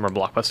it that summer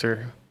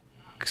blockbuster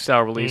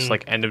style release,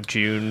 like end of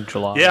June,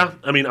 July. Yeah,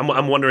 I mean,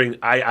 I'm wondering.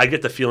 I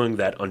get the feeling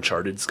that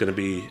Uncharted's going to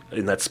be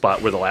in that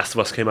spot where The Last of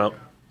Us came out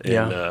in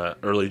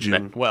early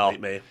June, late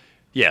May.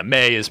 Yeah,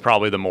 May is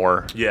probably the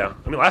more. Yeah,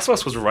 I mean, Last of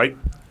Us was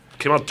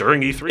came out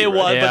during E3. It right?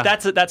 was,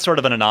 but that's sort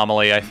of an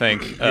anomaly, I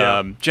think.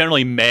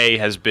 Generally, May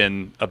has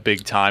been a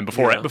big time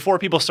before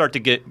people start to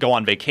go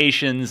on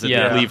vacations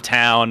and leave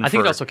town. I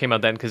think it also came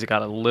out then because it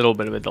got a little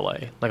bit of a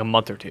delay, like a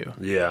month or two.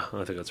 Yeah,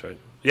 I think that's right.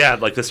 Yeah,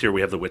 like this year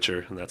we have The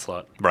Witcher in that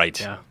slot. Right.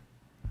 Yeah.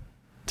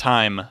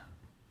 Time.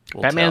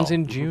 Batman's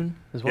in June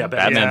as well. Yeah,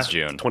 Batman's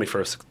June.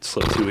 21st,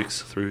 slip 2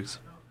 weeks, 3 weeks.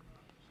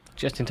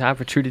 Just in time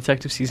for True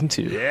Detective Season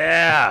 2.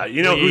 Yeah,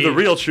 you know who the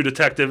real True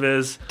Detective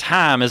is?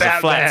 Time is a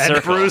flat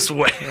circle. Bruce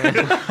Wayne.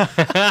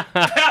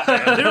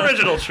 Batman, the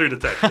original True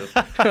Detective.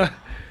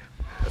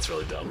 that's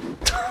really dumb.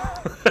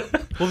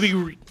 We'll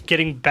be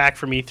getting back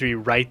from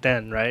E3 right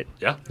then, right?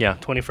 Yeah. Yeah.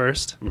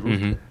 21st.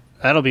 Mm-hmm.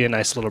 That'll be a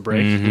nice little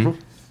break.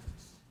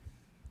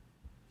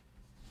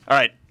 All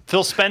right,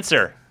 Phil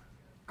Spencer.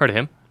 Heard of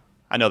him?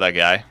 I know that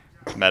guy.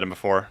 Met him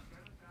before.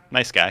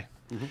 Nice guy.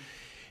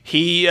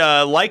 He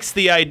likes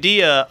the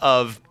idea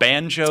of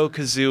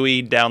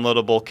Banjo-Kazooie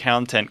downloadable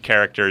content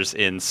characters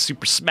in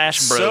Super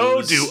Smash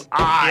Bros. So do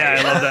I. Yeah,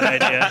 I love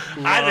that idea.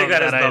 I think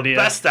that is the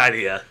best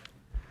idea.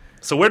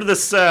 So where did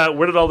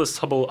all this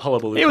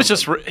hullabaloo He was come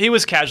just from? he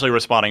was casually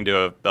responding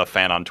to a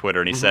fan on Twitter,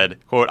 and he said,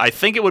 "quote I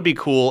think it would be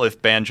cool if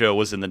Banjo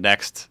was in the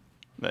next,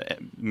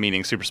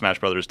 meaning Super Smash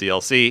Bros.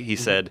 DLC." He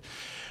said,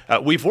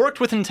 "We've worked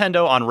with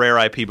Nintendo on rare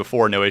IP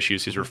before, no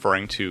issues." He's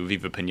referring to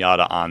Viva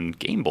Pinata on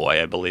Game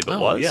Boy, I believe it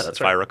was, yeah,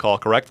 that's if I recall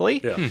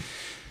correctly. Yeah.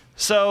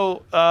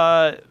 So,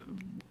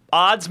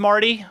 odds,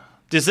 Marty.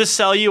 Does this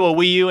sell you a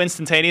Wii U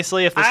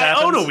instantaneously if this I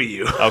happens? own a Wii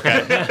U.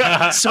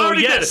 Okay. So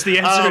Already yes, did. the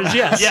answer is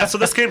yes. Yeah, so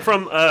this came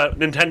from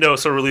Nintendo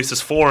sort of released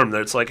this forum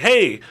that it's like,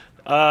 hey,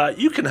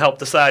 you can help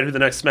decide who the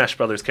next Smash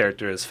Brothers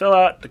character is. Fill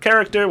out the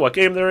character, what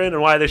game they're in,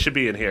 and why they should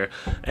be in here.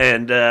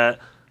 And a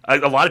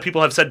lot of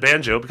people have said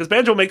Banjo because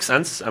Banjo makes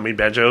sense. I mean,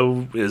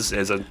 Banjo is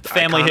a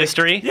Family iconic-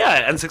 history.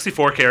 Yeah,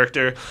 N64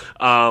 character.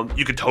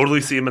 You could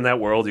totally see him in that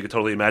world. You could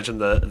totally imagine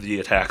the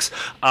attacks.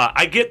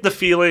 I get the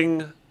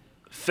feeling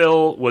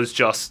Phil was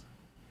just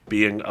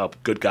being a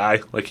good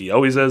guy like he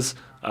always is,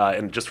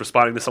 and just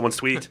responding to someone's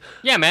tweet.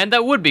 Yeah, man,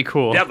 that would be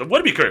cool. Yeah, that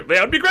would be great. That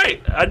would be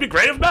great. I'd be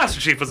great if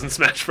Master Chief was in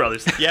Smash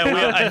Brothers. Yeah,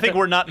 I think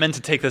we're not meant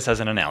to take this as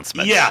an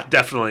announcement. Yeah,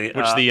 definitely.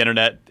 Which the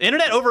internet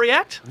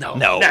overreact? no,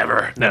 No.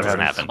 never Doesn't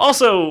happen.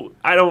 Also,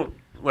 I don't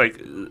like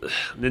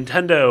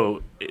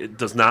Nintendo. It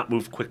does not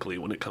move quickly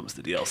when it comes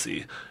to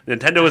DLC.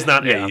 Nintendo is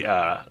not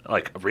a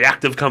like a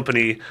reactive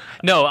company.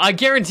 No, I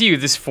guarantee you,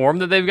 this form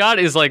that they've got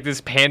is like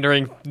this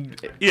pandering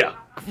Yeah,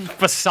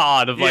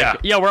 facade of like,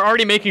 yeah, we're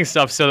already making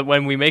stuff so that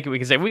when we make it, we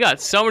can say we got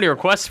so many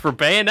requests for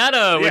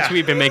Bayonetta, which Yeah.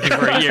 we've been making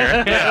for a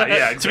year.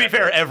 yeah. To be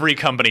fair, every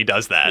company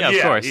does that. Yeah.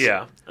 Of course.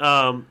 Yeah.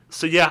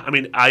 So yeah, I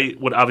mean, I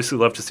would obviously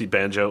love to see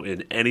Banjo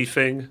in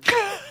anything.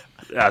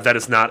 That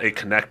is not a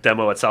Connect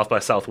demo at South by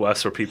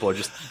Southwest where people are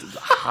just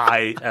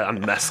high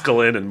on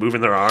mescaline and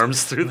moving their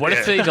arms through the What air.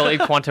 if they delayed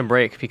Quantum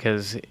Break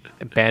because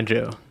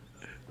Banjo?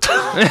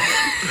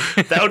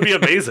 That would be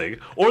amazing.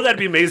 Or that'd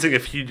be amazing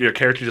if your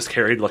character just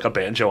carried like a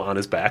banjo on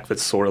his back that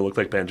sort of looked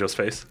like Banjo's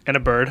face. And a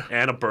bird.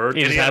 And a bird.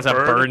 He And just has a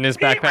bird in his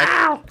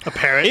backpack. A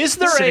parrot. Is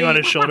there sitting on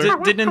his shoulder.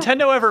 Did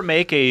Nintendo ever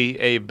make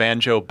a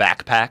Banjo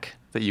backpack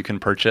that you can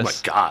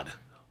purchase? Oh my God.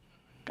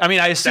 I mean,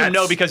 I assume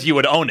no That's- because you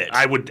would own it.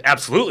 I would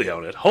absolutely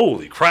own it.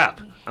 Holy crap.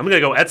 I'm going to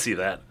go Etsy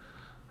that.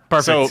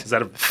 Perfect. So- Is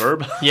that a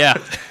verb? yeah.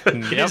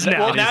 is now.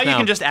 well, It is now you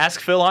can just ask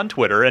Phil on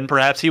Twitter, and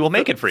perhaps he will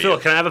make it for Phil, you.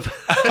 can I have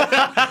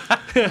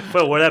a...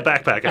 Phil, where that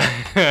backpack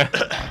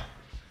at?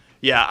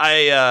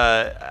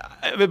 Yeah,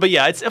 but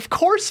yeah, it's of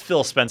course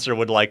Phil Spencer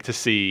would like to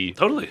see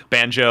Totally.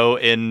 Banjo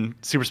in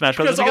Super Smash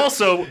Bros. Because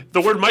also,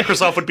 the word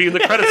Microsoft would be in the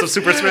credits of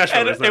Super Smash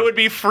and Bros. it would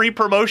be free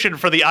promotion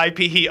for the IP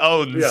he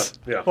owns.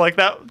 Yeah. Like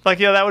that. Like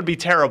that would be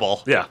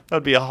terrible. Yeah. that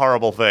would be a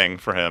horrible thing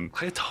for him.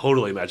 I could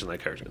totally imagine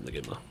that character in the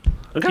game, though.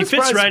 I'm He kinda fits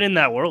surprised- right in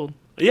that world.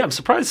 Yeah, I'm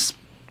surprised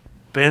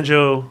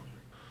Banjo...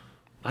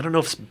 I don't know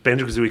if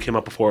Banjo-Kazooie came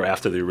out before or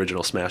after the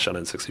original Smash on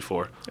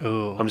N64.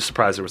 Ooh. I'm just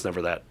surprised there was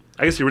never that.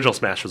 I guess the original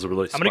Smash was a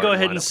really I'm going to go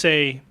ahead and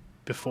say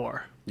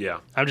before. Yeah.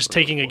 I'm just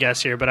taking a guess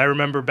here, but I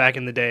remember back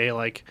in the day,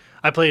 like,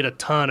 I played a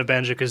ton of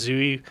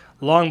Banjo-Kazooie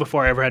long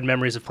before I ever had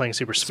memories of playing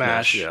Super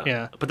Smash.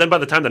 Yeah. But then by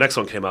the time the next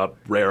one came out,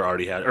 Rare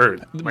already had... Or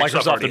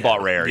Microsoft already had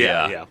bought Rare,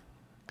 Yeah, yeah.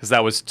 Because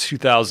that was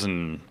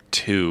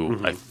 2002,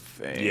 I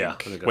think. Yeah, I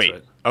think that's Wait,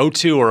 right.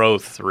 02 or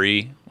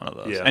 03? One of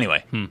those. Yeah.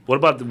 Anyway, What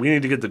about... We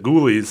need to get the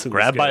Ghoulies. in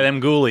grab this by game.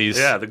 them ghoulies.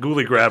 Yeah, the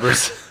Ghoulie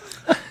grabbers.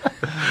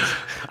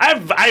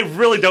 I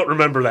really don't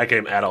remember that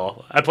game at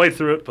all. I played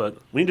through it, but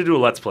we need to do a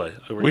Let's Play.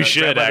 We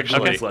should,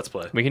 actually. Let's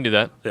Play. We can do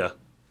that. Yeah.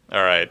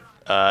 All right.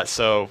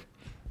 So,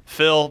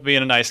 Phil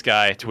being a nice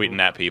guy, tweeting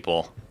at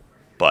people,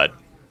 but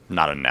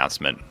not an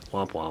announcement.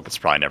 Womp womp. It's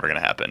probably never going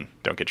to happen.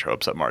 Don't get your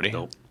hopes up, Marty.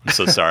 Nope. I'm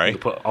so sorry.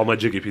 Put all my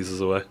Jiggy pieces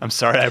away. I'm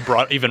sorry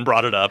I even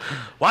brought it up.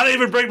 Why did I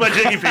even bring my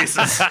Jiggy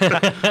pieces?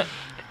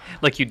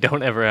 Like you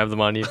don't ever have them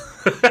on you.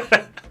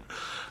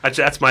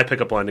 Actually, that's my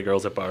pickup line to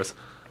girls at bars.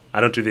 I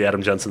don't do the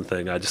Adam Jensen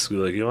thing. I just be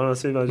like, you want to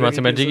see my Jiggy You want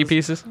some of my Jiggy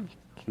pieces? pieces?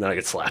 And then I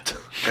get slapped.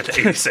 At the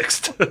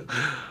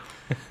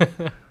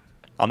 86th.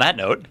 On that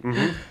note,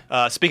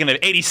 speaking of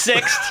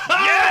 86th,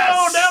 Yes!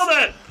 Oh,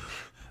 nailed it!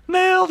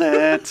 nailed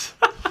it.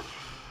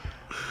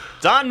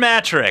 Don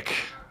Matrick,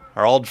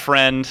 our old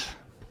friend,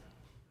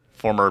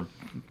 former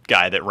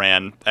guy that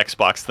ran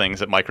Xbox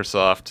things at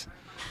Microsoft.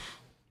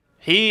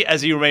 He,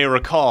 as you may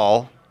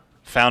recall,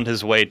 found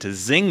his way to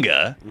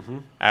Zynga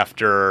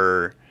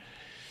after,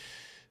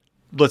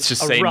 let's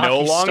just say,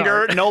 no rocky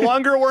start.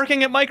 longer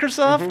working at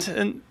Microsoft,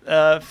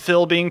 and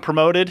Phil being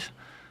promoted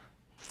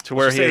to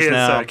where he Say is his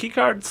now. key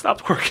card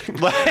stopped working.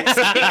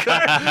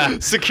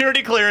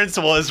 Security clearance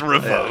was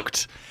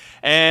revoked.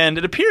 And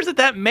it appears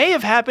that may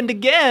have happened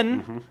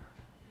again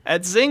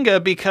at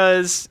Zynga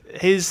because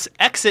his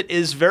exit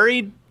is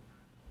very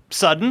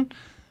sudden,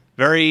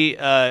 very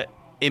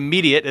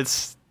immediate.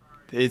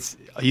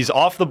 He's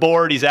off the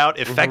board. He's out,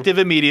 effective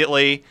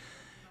immediately,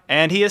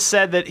 and he has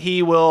said that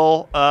he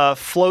will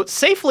float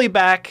safely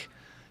back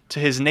to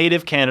his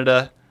native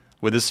Canada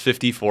with his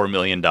 $54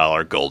 million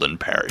golden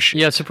parachute.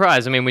 Yeah,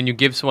 surprise. I mean, when you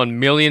give someone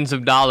millions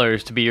of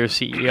dollars to be your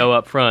CEO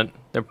up front,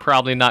 they're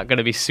probably not going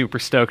to be super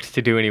stoked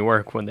to do any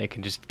work when they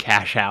can just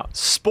cash out.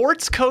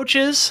 Sports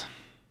coaches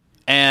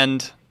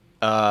and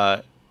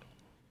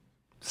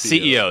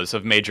CEOs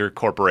of major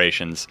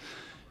corporations,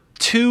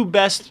 two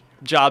best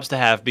jobs to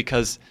have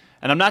because,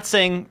 and I'm not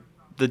saying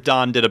that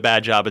Don did a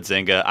bad job at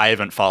Zynga. I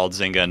haven't followed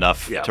Zynga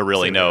enough to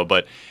really know,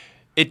 but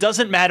it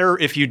doesn't matter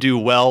if you do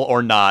well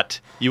or not.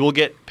 You will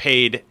get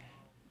paid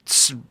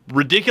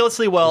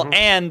ridiculously well,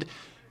 and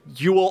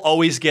you will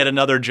always get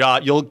another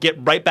job. You'll get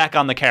right back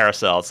on the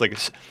carousel. It's like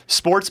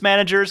sports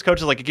managers,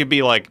 coaches, like it could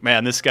be like,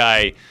 man, this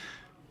guy,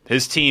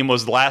 his team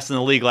was last in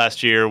the league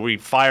last year. We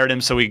fired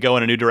him, so we go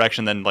in a new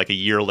direction. Then like a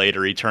year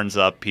later, he turns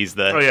up. He's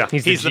the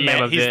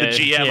GM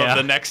of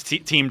the next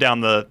team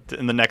down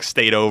in the next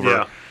state over.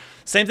 Yeah.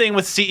 Same thing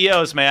with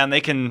CEOs, man.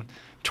 They can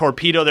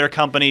torpedo their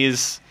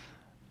companies,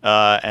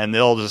 and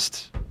they'll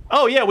just,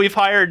 oh yeah, we've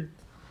hired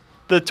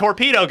the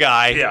torpedo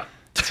guy. Yeah.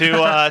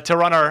 to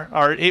run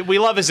our we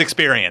love his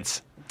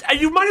experience.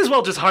 You might as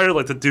well just hire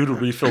like the dude who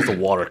refills the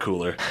water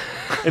cooler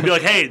and be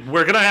like, hey,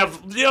 we're gonna have,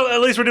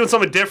 at least we're doing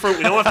something different.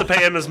 We don't have to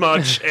pay him as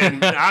much, and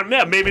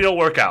maybe it'll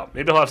work out.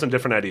 Maybe he'll have some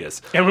different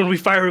ideas. And when we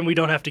fire him, we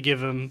don't have to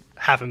give him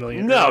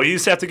 $500,000. No, you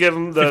just have to give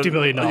him the $50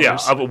 million. Yeah,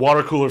 a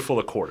water cooler full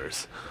of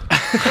quarters.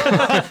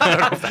 I don't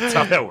know if that's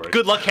how that works.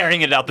 Good luck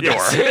carrying it out the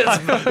door.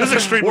 This is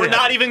extremely We're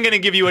not even going to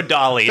give you a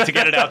dolly to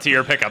get it out to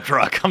your pickup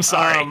truck. I'm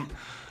sorry.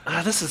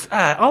 This is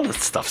all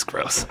this stuff's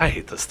gross. I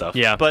hate this stuff.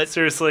 Yeah, but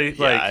seriously,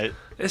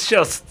 it's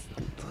just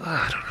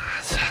I don't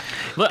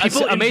know.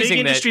 People in big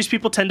industries,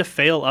 people tend to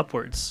fail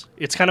upwards.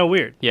 It's kind of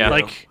weird. Yeah,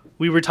 like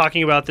we were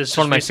talking about this. It's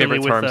one of my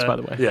favorite terms, by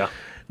the way. Yeah,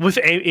 with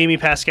Amy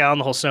Pascal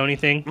and the whole Sony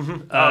thing.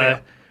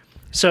 Mm-hmm.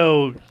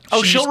 So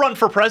she'll run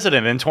for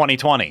president in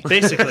 2020.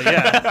 Basically,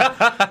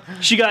 yeah.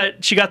 She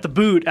got the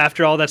boot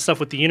after all that stuff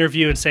with the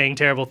interview and saying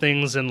terrible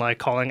things and like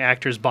calling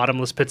actors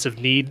bottomless pits of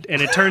need.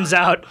 And it turns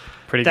out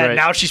that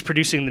now she's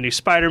producing the new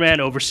Spider-Man,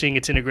 overseeing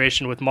its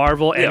integration with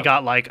Marvel, and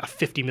got like a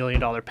 $50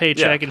 million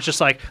paycheck. Yeah. And it's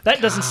just like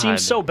that doesn't seem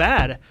so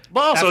bad.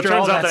 Well, also it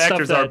turns out that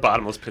actors are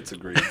bottomless pits of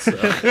greed,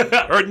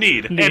 or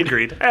need and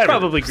greed,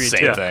 probably greed.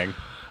 Same thing.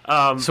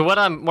 So what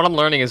I'm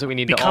learning is that we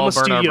need to all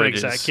burn our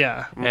bridges. Exec,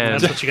 yeah, and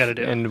that's what you got to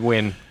do and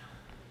win.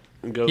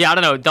 Yeah, I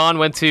don't know. Don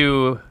went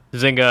to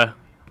Zynga,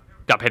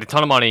 got paid a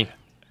ton of money.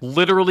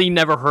 Literally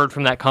never heard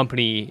from that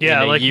company in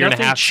a year and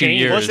a half, 2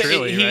 years.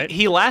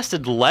 He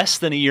lasted less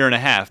than a year and a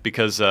half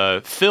because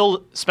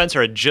Phil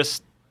Spencer had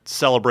just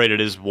celebrated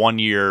his 1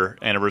 year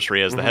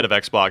anniversary as the head of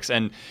Xbox,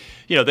 and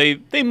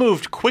they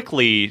moved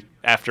quickly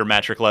after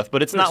Mattrick left,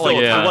 but it's not like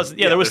it was.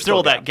 Yeah, there was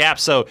still that gap.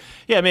 So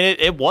yeah, I mean,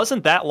 it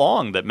wasn't that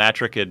long that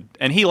Mattrick had,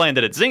 and he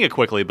landed at Zynga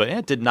quickly, but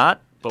it did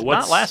not. Did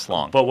not last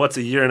long. But what's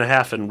a year and a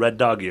half in Red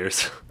Dog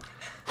years?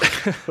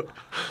 Is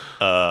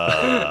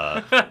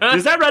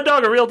that Red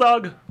Dog a real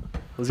dog?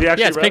 Was he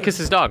actually? Yeah, it's Big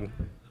Kiss's dog.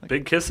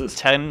 Big Kisses?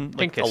 10,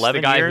 Pincus,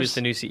 11 the guy years? who's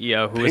the new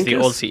CEO, who is the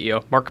old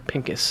CEO, Mark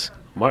Pincus.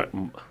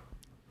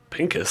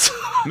 Pincus?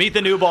 Meet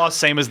the new boss,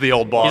 same as the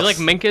old boss. He's like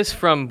Minkus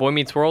from Boy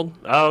Meets World.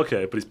 Oh,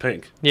 okay, but he's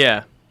pink.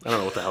 Yeah. I don't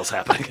know what the hell's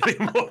happening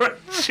anymore.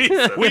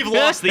 Jesus. We've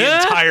lost the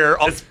entire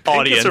audience. Is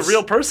Pincus a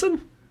real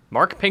person?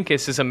 Mark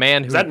Pincus is a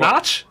man who... Is that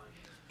Notch?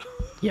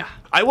 Yeah.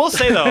 I will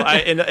say, though,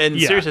 in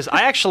seriousness,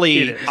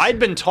 I'd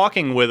been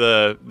talking with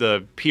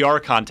the PR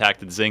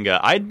contact at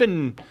Zynga. I'd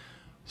been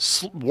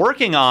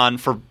working on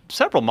for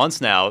several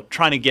months now,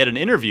 trying to get an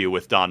interview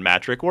with Don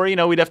Mattrick, where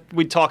we'd have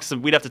to talk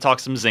some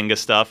Zynga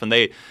stuff, and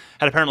they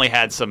had apparently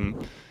had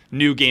some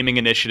new gaming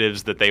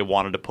initiatives that they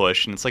wanted to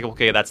push, and it's like,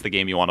 okay, that's the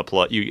game you want to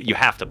play, you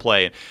have to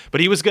play.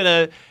 But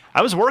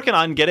I was working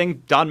on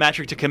getting Don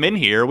Mattrick to come in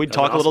here. We'd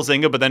talk a little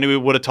Zynga, but then we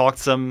would have talked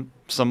some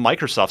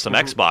Microsoft, some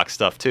Xbox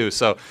stuff too.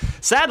 So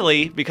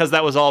sadly, because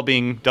that was all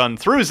being done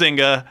through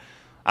Zynga,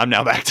 I'm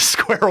now back to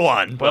square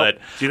one. Well, but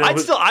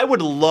I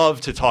would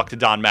love to talk to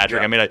Don Mattrick.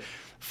 Yeah. I mean,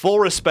 full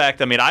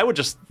respect. I mean, I would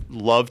just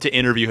love to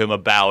interview him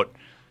about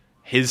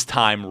his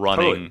time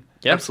running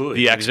the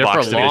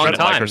Xbox division at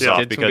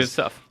Microsoft, because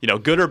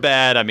good or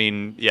bad. I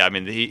mean,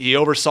 he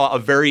oversaw a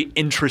very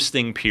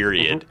interesting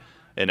period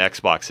in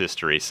Xbox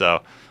history.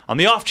 So on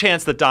the off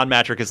chance that Don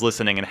Mattrick is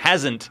listening and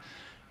hasn't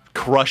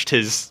crushed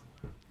his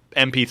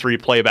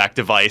MP3 playback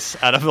device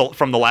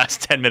from the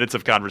last 10 minutes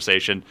of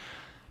conversation,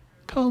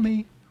 call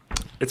me.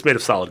 It's made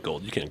of solid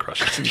gold. You can't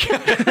crush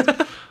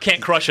it.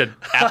 Can't crush an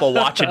Apple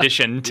Watch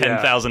edition,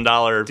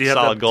 $10,000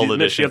 solid gold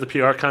edition. Do you have the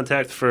PR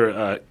contact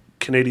for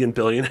Canadian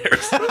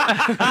billionaires?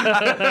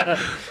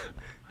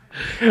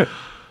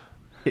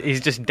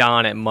 He's just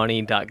Don at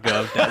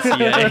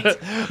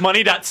money.gov.ca.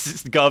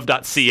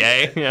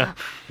 Money.gov.ca. Yeah.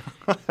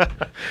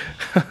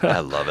 I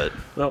love it.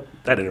 Well,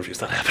 that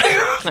interview's not happening.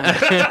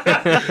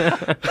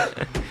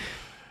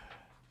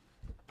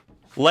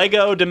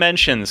 Lego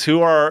Dimensions.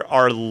 Who are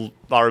our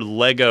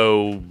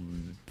Lego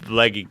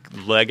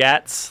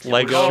legats?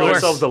 We call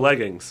ourselves the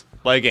leggings.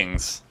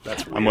 Leggings.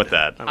 That's weird. I'm with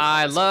that.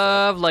 I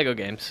love Lego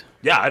games.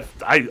 Yeah,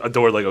 I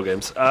adore Lego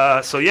games.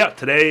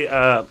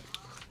 Today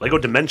Lego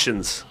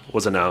Dimensions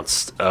was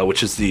announced,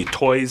 which is the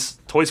toys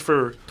to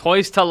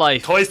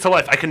life. Toys to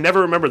life. I can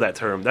never remember that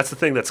term. That's the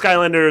thing that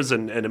Skylanders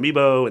and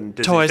Amiibo and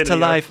Disney Toys Infinity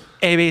to are. life.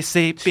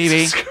 ABC,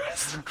 BB.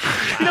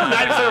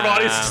 90% of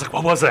audience is like,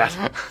 what was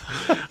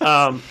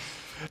that?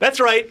 That's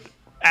right.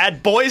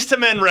 Add Boys to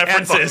Men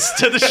references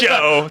to the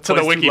show, to the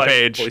Boys wiki Life,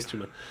 page. Boys to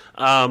Men.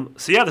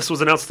 This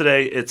was announced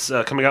today. It's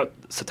coming out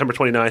September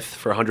 29th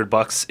for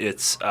 $100.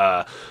 It's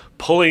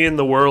pulling in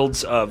the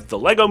worlds of the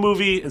Lego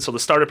movie, and so the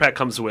starter pack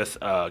comes with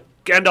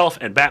Gandalf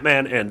and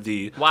Batman and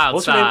the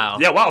Wild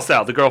Style. Yeah, Wild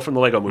Style, the girl from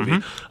the Lego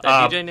movie.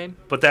 That DJ name?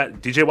 But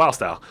that DJ Wild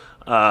Style.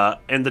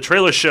 And the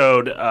trailer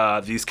showed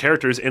these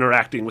characters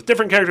interacting with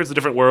different characters in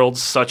different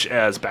worlds, such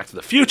as Back to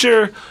the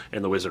Future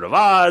and The Wizard of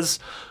Oz,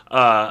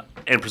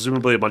 and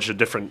presumably a bunch of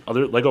different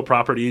other Lego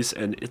properties.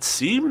 And it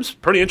seems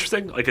pretty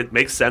interesting. Like, it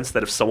makes sense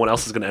that if someone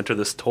else is going to enter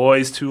this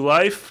Toys to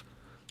Life,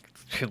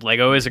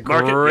 Lego is a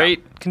Market,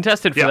 great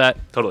contestant for that.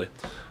 Totally.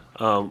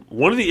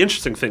 One of the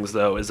interesting things,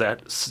 though, is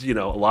that a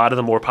lot of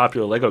the more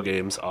popular Lego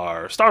games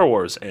are Star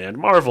Wars and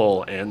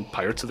Marvel and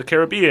Pirates of the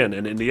Caribbean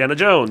and Indiana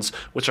Jones,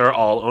 which are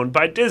all owned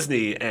by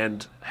Disney,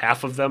 and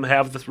half of them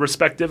have the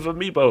respective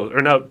amiibo.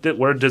 Or no,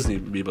 what are Disney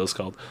amiibos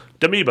called?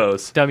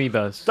 Damiibos.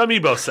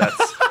 Damiibo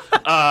sets.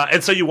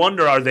 And so you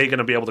wonder, are they going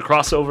to be able to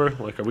cross over?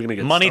 Like, are we going to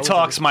get Money Star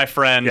Wars? talks, my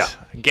friend. Yeah.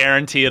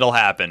 Guarantee it'll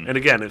happen. And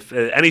again, if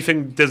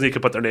anything Disney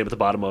could put their name at the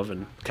bottom of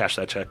and cash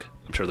that check,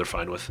 I'm sure they're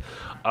fine with.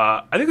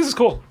 I think this is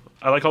cool.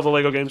 I like all the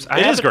Lego games.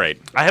 It is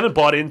great. I haven't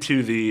bought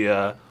into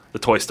the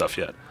toy stuff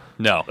yet.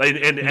 No.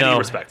 In any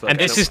respect. Like, And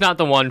this is not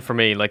the one for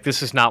me. Like,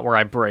 this is not where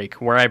I break.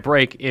 Where I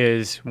break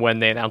is when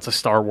they announce a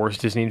Star Wars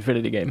Disney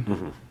Infinity game.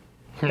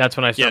 Mm-hmm. That's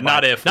when I start. Yeah,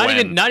 not buying. if, Not when.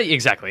 even. Not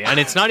exactly. And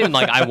it's not even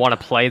like I want to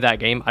play that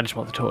game. I just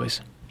want the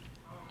toys.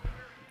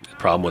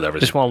 problem with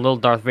everything. Just want a little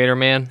Darth Vader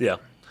man. Yeah.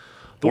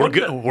 We're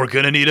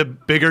going to need a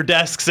bigger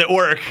desks at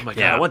work. Oh my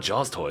God, I want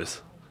Jaws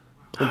toys.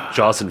 I want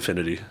Jaws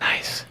Infinity.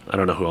 Nice. I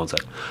don't know who owns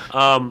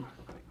that.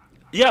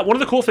 Yeah, one of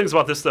the cool things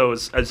about this, though,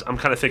 is I'm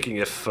kind of thinking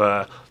if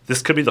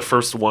this could be the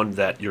first one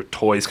that your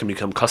toys can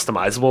become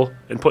customizable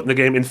and put in the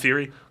game, in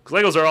theory.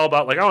 Because Legos are all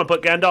about, like, I want to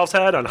put Gandalf's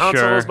head on Han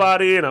Solo's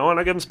body, and I want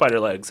to give him spider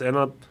legs and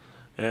a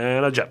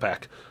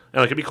jetpack. And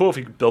like, it'd be cool if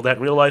you could build that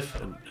in real life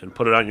and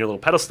put it on your little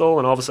pedestal,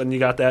 and all of a sudden you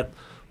got that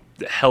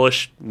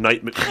hellish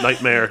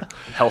nightmare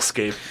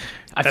hellscape.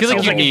 I feel like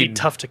sounds you it'd be need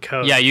tough to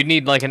code. Yeah, you'd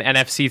need like an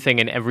NFC thing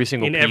in every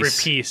single in piece. every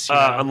piece. You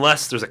know?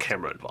 Unless there's a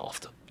camera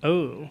involved.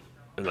 Oh.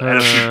 An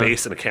NFC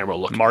base and a camera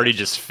looking. Marty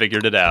just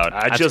figured it out.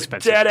 I That's just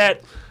expensive. did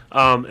it.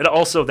 And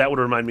also, that would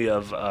remind me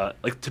of,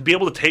 like, to be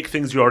able to take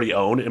things you already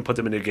own and put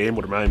them in a game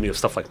would remind me of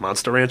stuff like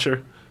Monster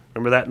Rancher.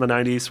 Remember that in the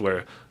 90s where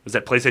it was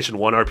that PlayStation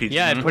 1 RPG?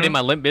 Yeah, I'd put in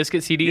my Limp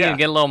Bizkit CD Yeah. and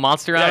get a little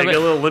monster Yeah, out you of get a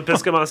it. little Limp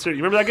Bizkit monster.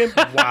 You remember that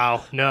game?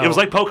 Wow. No. It was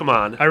like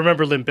Pokemon. I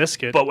remember Limp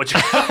Bizkit. But what you...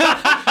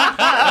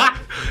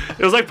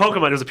 It was like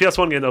Pokemon. It was a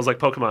PS1 game that was like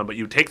Pokemon, but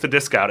you take the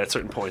disc out at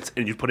certain points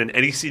and you put in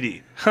any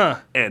CD. Huh.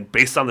 And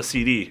based on the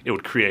CD, it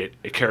would create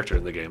a character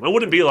in the game. It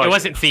wouldn't be like... It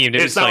wasn't themed. It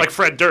It's was not like- like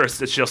Fred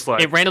Durst. It's just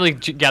like... It randomly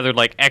gathered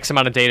like X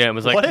amount of data and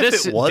was like, What if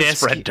this it was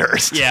disc, Fred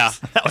Durst? Yeah,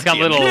 That it's would got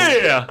be little.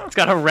 amazing. Yeah. It's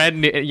got a red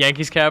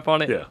Yankees cap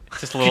on it. Yeah.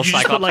 Just a little Could you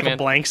just Cyclops put like man. a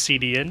blank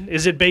CD in?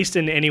 Is it based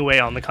in any way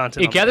on the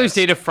content? It on gathers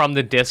the data from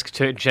the disc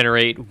to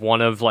generate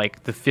one of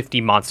like the 50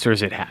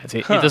 monsters it has.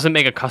 It doesn't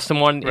make a custom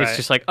one. Right. It's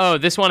just like, oh,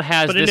 this one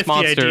has But this if the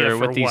idea monster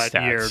for with these what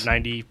stats. year?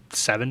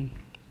 97.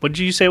 What did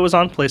you say it was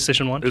on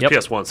PlayStation 1? It was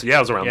PS1, so yeah, it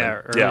was around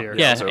Yeah, then. earlier.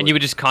 Yeah, it was and early. you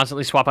would just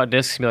constantly swap out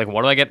discs and be like,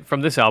 what do I get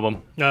from this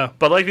album? No.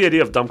 But I like the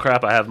idea of dumb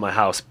crap I have in my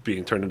house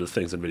being turned into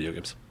things in video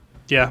games.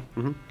 Yeah.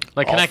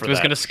 Like All Connect for was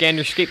that. going to scan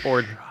your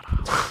skateboard.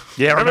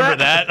 Yeah, remember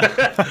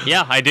that?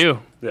 Yeah, I do.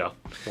 Yeah.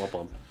 Womp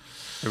womp.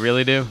 I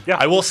really do. Yeah.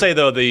 I will say,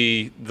 though,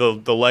 the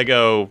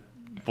Lego,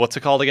 what's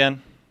it called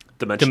again?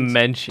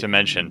 Dimensions.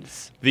 Dimension.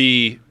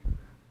 The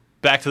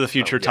Back to the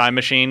Future time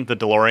machine, the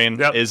DeLorean,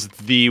 Yep. is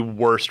the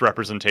worst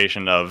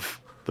representation of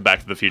the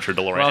Back to the Future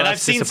DeLorean. Well, and I've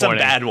that's seen some disappointing.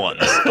 bad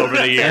ones over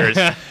the years.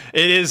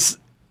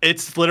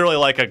 It's literally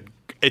like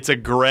it's a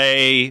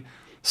gray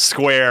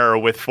square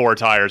with 4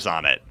 tires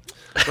on it.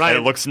 Right. And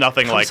it looks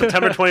nothing like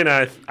September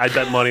 29th, I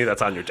bet money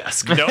that's on your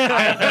desk. No,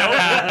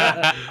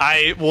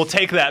 I will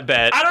take that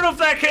bet. I don't know if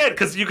that can,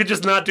 because you could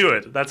just not do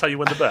it. That's how you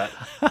win the bet.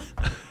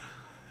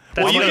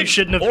 That's you what you could-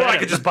 shouldn't have Or done. I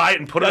could just buy it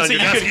and put it That's on it,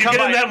 your you desk. could You come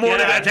get in by- that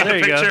morning, yeah, I take there a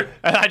you go. picture.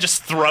 And I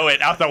just throw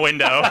it out the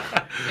window.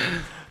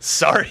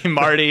 Sorry,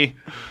 Marty.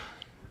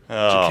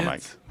 Oh my!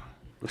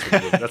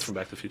 That's from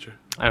Back to the Future.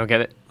 I don't get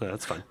it. Yeah,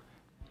 that's fine.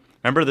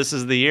 Remember, this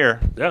is the year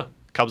Yeah.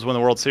 Cubs win the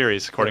World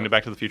Series, according to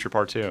Back to the Future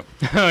Part 2.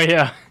 Oh,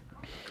 yeah.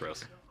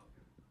 Gross.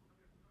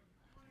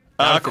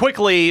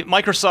 Quickly,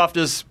 Microsoft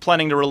is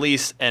planning to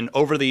release an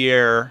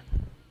over-the-air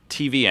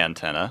TV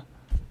antenna.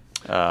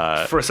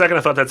 For a second,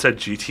 I thought that said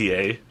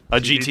GTA. A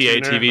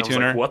GTA TV and I was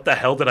tuner? Like, what the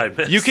hell did I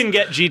miss? You can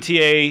get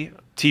GTA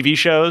TV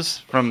shows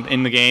from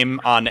in the game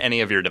on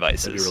any of your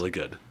devices. That'd be really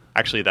good.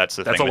 Actually, that's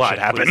the That's thing a that lot. should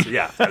happen.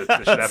 Yeah,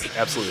 that should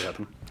absolutely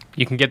happen.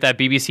 You can get that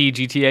BBC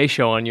GTA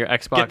show on your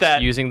Get Xbox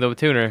that- using the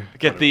tuner.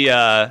 Get the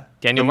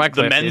Daniel the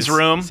Radcliffe men's is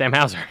room Sam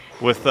Hauser.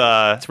 with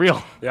It's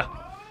real. Yeah.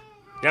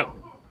 Yeah.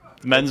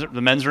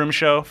 the men's room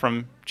show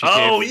from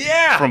GTA. Oh,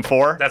 yeah! from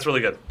 4. That's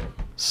really good.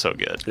 So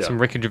good. Yeah. Some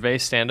Ricky Gervais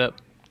stand up.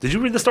 Did you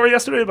read the story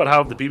yesterday about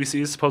how the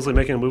BBC is supposedly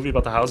making a movie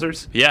about the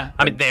Hausers? Yeah,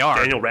 I mean, they are.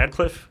 Daniel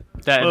Radcliffe.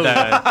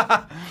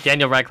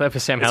 Daniel Radcliffe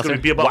is Sam It's Hauser. going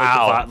to be about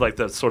Wow. like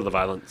the sort of the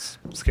violence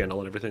scandal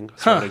and everything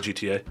surrounding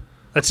GTA.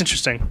 That's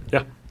interesting.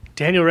 Yeah.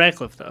 Daniel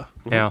Radcliffe, though.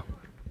 Yeah.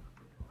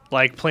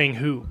 Like playing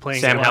who?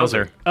 Playing Sam what?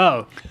 Hauser.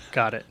 Oh,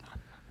 got it.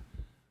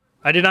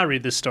 I did not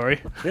read this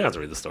story. You don't have to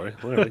read the story.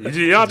 Whatever.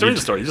 You don't have to read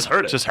the story. You just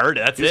heard it. just heard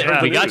it. That's You just it.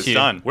 heard We the got news. you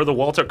done. We're the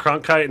Walter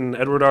Cronkite and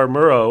Edward R.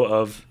 Murrow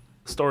of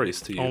stories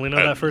to you. Only know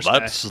that first guy.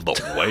 That's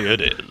the way it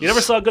is. You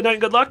never saw Good Night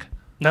and Good Luck?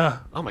 No.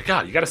 Oh my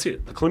god, you got to see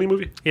it. The Clooney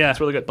movie. Yeah. It's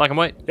really good. Black and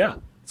white. Yeah,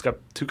 it's got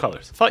 2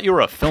 colors. Thought you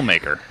were a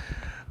filmmaker.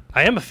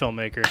 I am a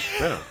filmmaker.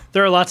 Yeah.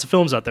 There are lots of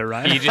films out there,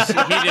 Ryan. He just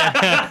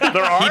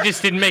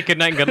didn't make Good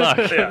Night and Good Luck.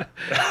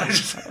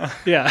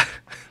 Yeah.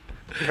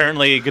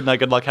 Apparently, Good Night,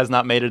 Good Luck has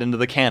not made it into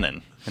the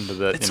canon. Into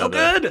the It's so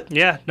good.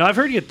 Yeah. No, I've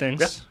heard good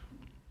things. Yeah.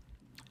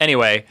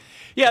 Anyway,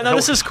 yeah, no,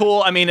 this is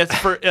cool. I mean, it's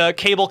for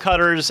cable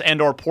cutters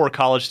and or poor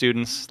college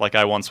students, like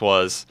I once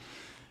was.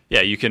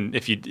 Yeah, you can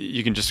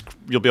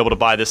you'll be able to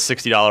buy this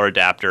 $60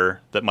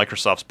 adapter that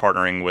Microsoft's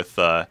partnering with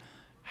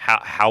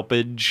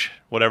Haupage,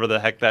 whatever the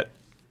heck that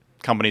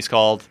company's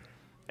called,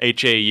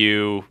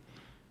 HAU.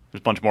 There's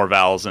a bunch more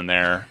vowels in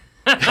there,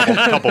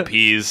 couple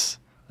P's,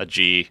 a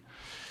G.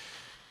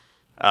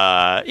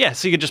 Yeah,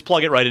 so you can just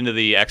plug it right into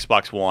the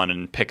Xbox One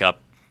and pick up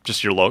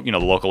just your the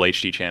local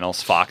HD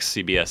channels, Fox,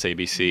 CBS,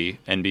 ABC,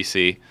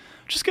 NBC,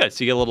 which is good.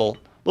 So you get a little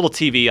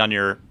TV on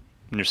your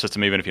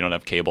system, even if you don't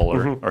have cable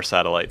or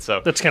satellite.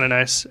 So That's kind of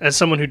nice. As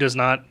someone who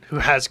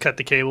has cut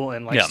the cable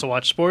and likes Yeah. to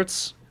watch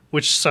sports,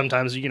 which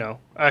sometimes,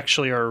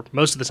 actually are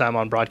most of the time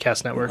on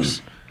broadcast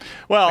networks,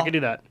 well, I can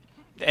do that.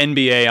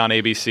 NBA on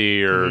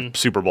ABC or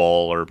Super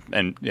Bowl or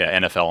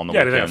NFL on the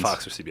Yeah, they weekends. have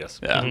Fox or CBS.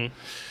 Yeah.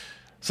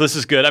 So this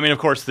is good. I mean, of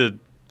course, the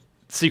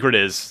secret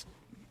is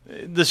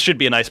this should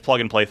be a nice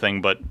plug and play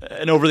thing, but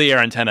an over-the-air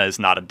antenna is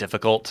not a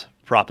difficult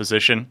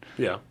proposition.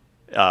 Yeah.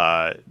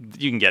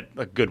 You can get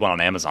a good one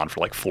on Amazon for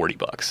like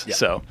 $40. Yeah.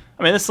 So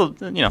I mean, this will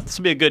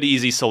be a good,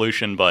 easy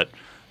solution, but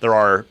there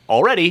are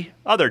already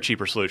other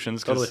cheaper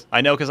solutions. Totally.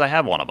 I know because I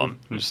have one of them.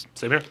 Just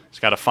Same here.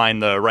 got to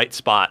find the right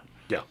spot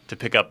Yeah. to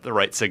pick up the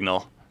right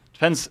signal.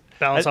 Depends.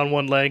 Balance on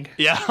one leg.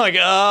 Yeah, like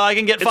I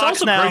can get It's Fox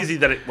also now. crazy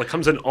that it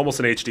comes in almost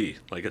in HD.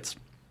 Like it's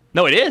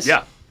No, it is.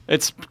 Yeah.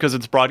 It's because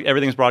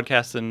everything's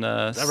broadcast in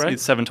right?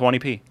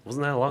 720p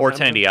wasn't that a long or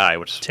time ago? 1080i,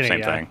 which is the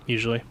same 1080i, thing.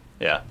 usually,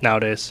 Yeah.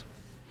 nowadays.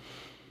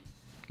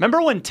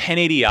 Remember when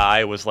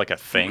 1080i was like a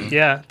thing?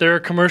 Yeah, there are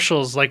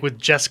commercials like with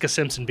Jessica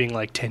Simpson being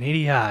like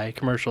 1080i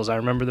commercials. I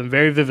remember them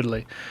very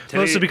vividly. 1080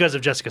 Mostly because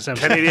of Jessica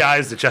Simpson. 1080i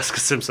is the Jessica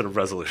Simpson of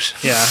resolution.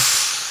 Yeah.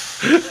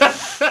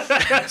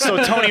 So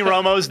Tony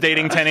Romo's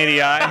dating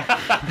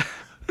 1080i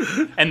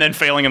and then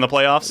failing in the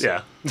playoffs?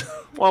 Yeah.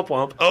 Womp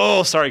womp.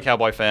 Oh, sorry,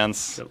 Cowboy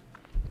fans. Yep.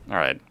 All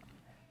right.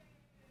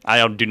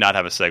 I do not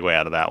have a segue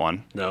out of that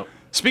one. No.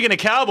 Speaking of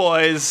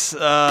Cowboys,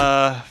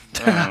 That's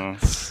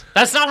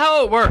not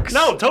how it works.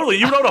 No, totally.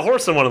 You rode a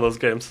horse in one of those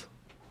games.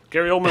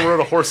 Gary Oldman rode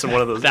a horse in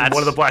one of those. That's-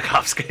 one of the Black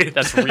Ops games.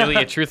 That's really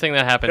a true thing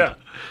that happened.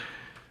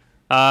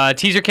 yeah.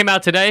 Teaser came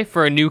out today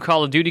for a new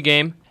Call of Duty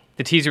game.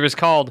 The teaser is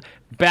called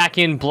Back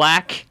in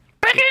Black.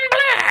 Back in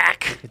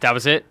Black! That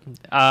was it.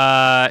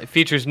 It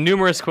features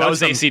numerous that quotes was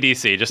from,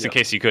 ACDC, just in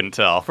case you couldn't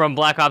tell. from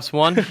Black Ops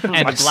 1 and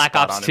Black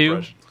spot-on Ops 2.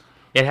 impression.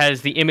 It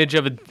has the image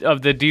of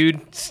the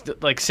dude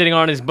like sitting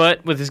on his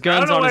butt with his I don't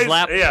guns know on why his he's-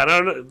 lap. Yeah, I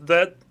don't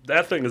know.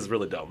 That thing is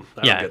really dumb.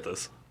 I Yeah. don't get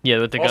this. Yeah,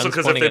 with the guns Also, because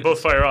if pointing they at- both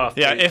fire off,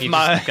 Yeah, they- if he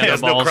my just got he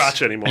has the no balls.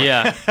 crotch anymore.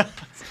 Yeah.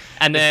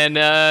 And then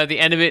the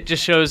end of it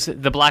just shows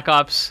the Black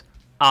Ops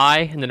I,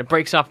 and then it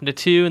breaks off into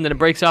 2, and then it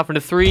breaks off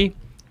into 3.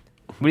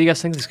 What do you guys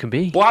think this could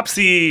be?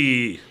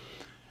 Blopsy.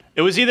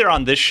 It was either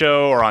on this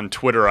show or on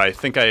Twitter. I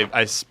think I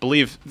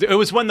believe it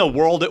was when the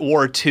World at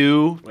War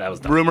II That was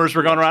dumb. rumors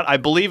were going around. I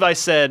believe I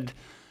said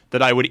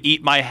that I would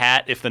eat my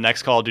hat if the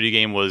next Call of Duty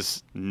game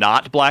was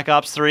not Black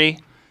Ops 3.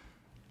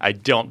 I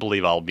don't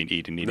believe I'll be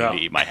needing to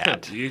eat my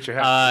hat. You eat your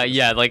hat.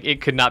 Yeah, like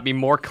it could not be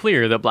more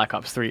clear that Black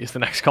Ops 3 is the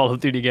next Call of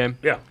Duty game.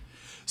 yeah.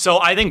 So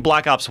I think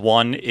Black Ops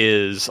 1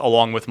 is,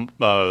 along with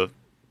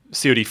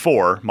COD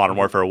 4, Modern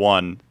Warfare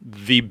 1,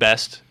 the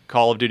best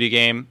Call of Duty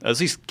game, at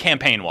least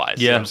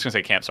campaign-wise. Yeah. I'm just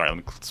going to say sorry, let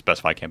me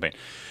specify campaign.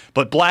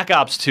 But Black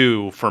Ops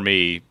 2, for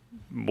me,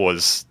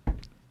 was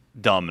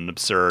dumb and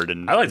absurd.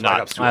 And I liked not,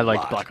 Black Ops 2 I a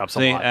liked lot. Black Ops a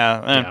See, lot.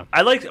 yeah.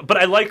 I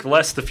like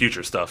less the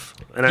future stuff.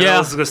 And I Yeah. know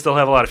this is going to still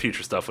have a lot of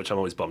future stuff, which I'm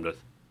always bummed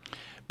with.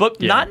 But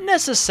not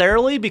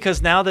necessarily,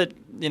 because now that,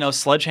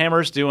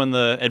 Sledgehammer's doing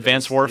the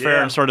Advanced Warfare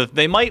Yeah. and sort of,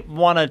 they might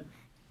want to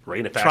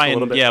Rein it back try a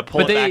little and, bit.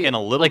 pull it back in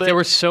a little bit. There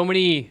were so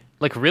many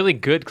like really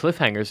good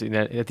cliffhangers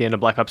at the end of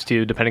Black Ops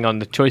 2, depending on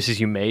the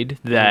choices you made,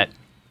 that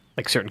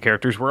like certain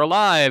characters were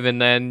alive,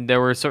 and then there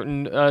were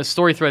certain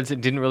story threads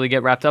that didn't really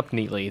get wrapped up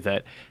neatly.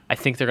 That I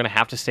think they're going to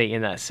have to stay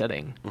in that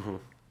setting.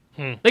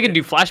 They can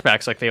do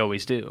flashbacks like they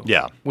always do.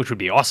 Yeah. Which would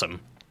be awesome.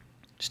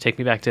 Just take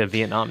me back to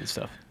Vietnam and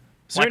stuff.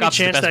 there Black any Ops is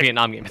the chance best that-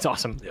 Vietnam game. It's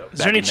awesome. Is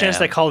there any chance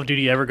that Call of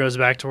Duty ever goes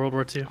back to World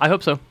War II? I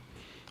hope so.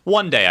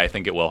 One day, I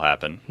think it will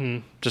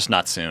happen. Just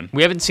not soon.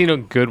 We haven't seen a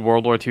good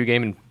World War II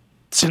game in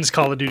Since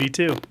Call of Duty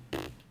 2.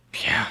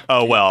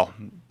 Oh, well.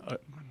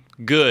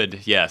 Good,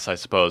 yes, I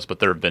suppose, but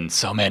there have been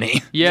so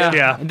many.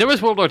 Yeah. There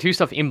was World War II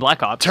stuff in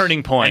Black Ops.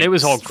 Turning Point. And it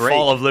was all great.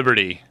 Fall of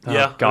Liberty.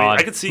 Yeah, God.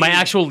 I could see my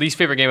actual least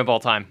favorite game of all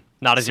time.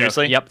 Not a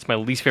Seriously? Yep, it's my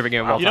least favorite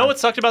game of all time. You know what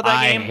sucked about that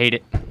I game? hate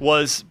it.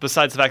 Was,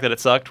 besides the fact that it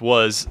sucked,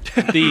 was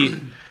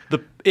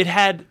it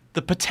had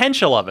the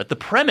potential of it. The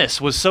premise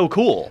was so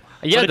cool.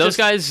 Yeah, but it those just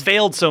guys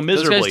failed so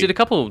miserably. Those guys did a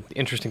couple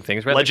interesting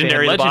things, right?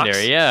 Legendary, like the they had box.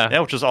 Legendary, yeah.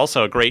 which was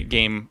also a great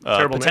game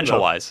Terrible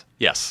potential-wise.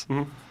 Yes.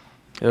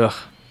 Ugh.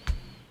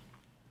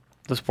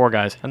 Those poor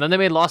guys. And then they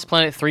made Lost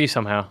Planet 3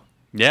 somehow.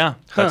 Yeah,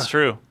 that's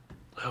true.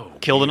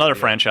 Killed another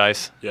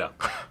franchise. Yeah.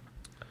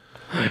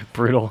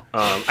 Brutal.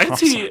 I can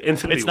see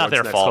Infinity It's not Ward's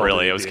their next fault, Call of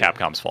really. Duty It was being-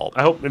 Capcom's fault.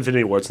 I hope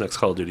Infinity Ward's next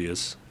Call of Duty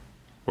is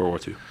World War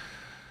II.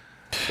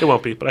 It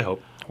won't be, but I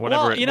hope.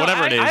 Whatever, Well, you know,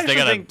 whatever it I is, actually they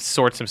gotta think-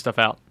 sort some stuff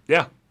out.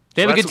 Yeah.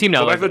 They have a that's good team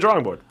now, Go back though. to the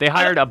drawing board. They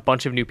hired a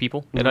bunch of new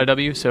people at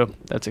IW, so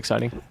that's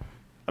exciting.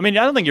 I mean,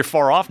 I don't think you're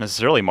far off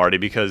necessarily, Marty,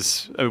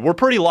 because we're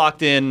pretty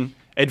locked in.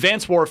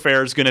 Advanced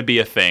Warfare is going to be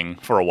a thing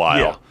for a while.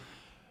 Yeah.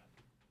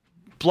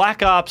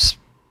 Black Ops,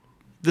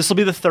 this will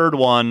be the third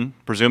one,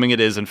 presuming it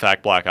is, in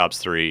fact, Black Ops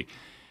 3.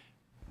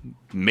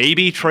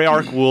 Maybe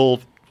Treyarch will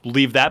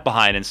leave that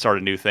behind and start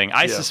a new thing.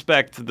 I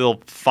suspect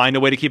they'll find a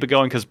way to keep it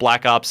going because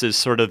Black Ops is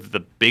sort of the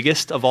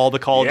biggest of all the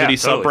Call of Duty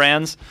totally.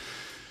 sub-brands.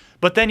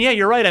 But then, yeah,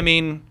 you're right. I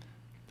mean,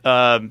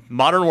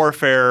 Modern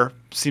Warfare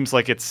seems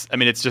like it's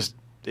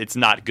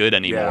not good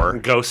anymore.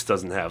 Yeah. Ghost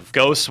doesn't have.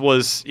 Ghost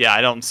was,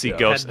 I don't see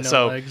Ghost. Had no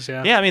so, legs,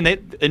 yeah. I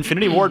mean,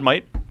 Infinity Ward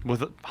might,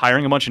 with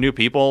hiring a bunch of new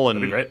people, and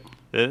That'd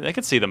be great. I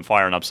could see them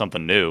firing up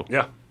something new.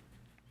 Yeah.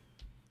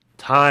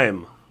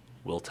 Time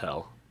will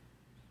tell.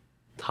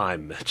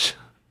 Time, Mitch.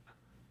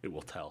 It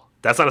will tell.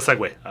 That's not a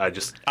segue.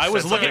 I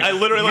was looking. I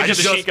literally looked at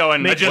the sheet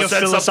going. Making a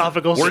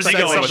philosophical Where's he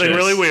statement. going with something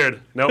this? really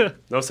weird. Nope.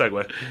 No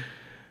segue.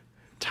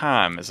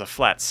 Time is a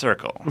flat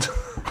circle.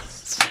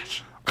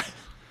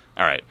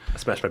 All right. I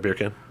smashed my beer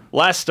can.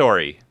 Last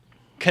story.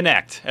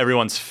 Connect,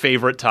 everyone's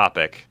favorite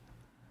topic.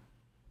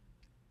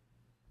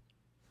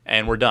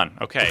 And we're done.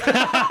 Okay.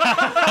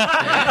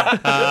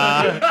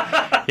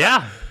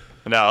 Yeah.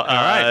 No,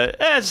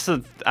 it's I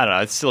don't know.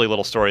 It's a silly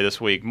little story this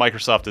week.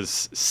 Microsoft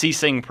is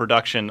ceasing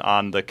production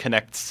on the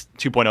Kinect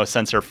 2.0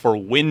 sensor for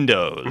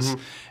Windows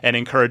and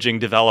encouraging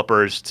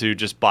developers to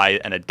just buy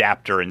an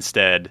adapter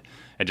instead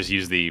and just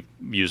use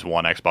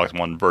one Xbox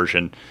One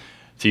version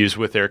to use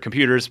with their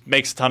computers.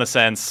 Makes a ton of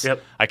sense.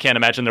 Yep. I can't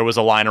imagine there was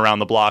a line around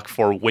the block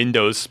for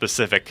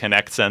Windows-specific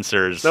Kinect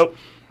sensors. Nope.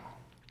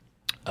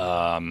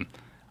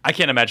 I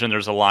can't imagine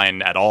there's a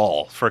line at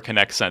all for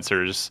Kinect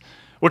sensors,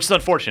 which is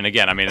unfortunate.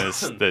 Again, I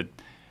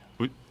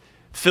mean,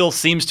 Phil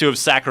seems to have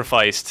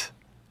sacrificed,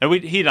 and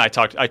I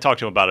talked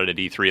to him about it at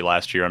E3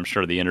 last year. I'm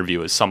sure the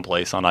interview is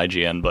someplace on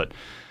IGN, but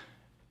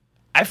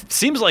it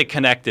seems like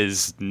Kinect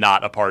is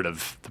not a part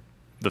of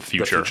the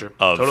future,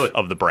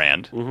 of the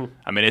brand.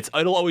 I mean,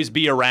 it'll always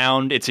be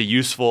around. It's a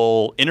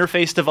useful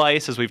interface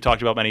device, as we've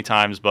talked about many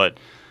times, but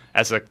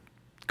as a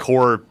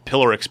core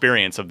pillar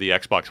experience of the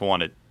Xbox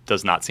One, it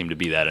does not seem to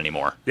be that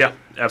anymore. Yeah,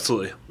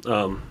 absolutely.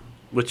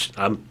 Which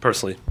I'm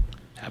personally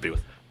happy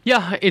with.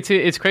 Yeah,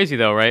 it's crazy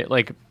though, right?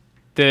 Like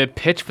the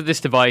pitch for this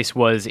device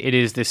was it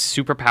is this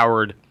super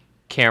powered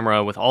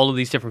camera with all of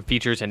these different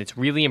features, and it's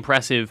really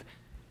impressive.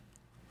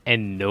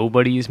 And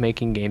nobody is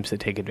making games that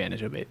take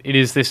advantage of it. It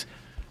is this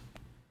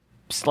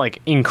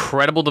like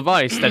incredible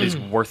device that is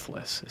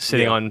worthless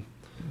sitting on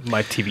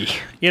my TV.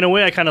 In a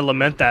way, I kind of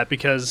lament that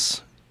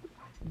because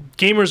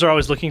gamers are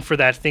always looking for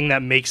that thing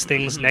that makes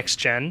things next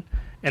gen.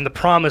 And the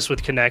promise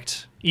with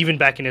Kinect, even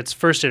back in its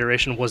first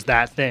iteration, was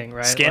that thing,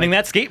 right? Scanning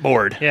that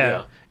skateboard.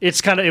 Yeah.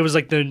 It was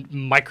like the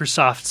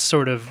Microsoft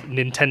sort of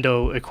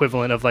Nintendo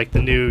equivalent of like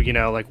the new,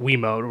 like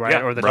Wiimote, right?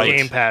 Yeah, or the right.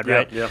 gamepad,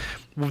 right? Yeah.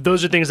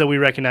 Those are things that we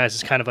recognize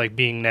as kind of like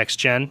being next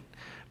gen.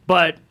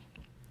 But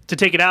to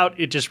take it out,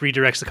 it just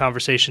redirects the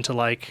conversation to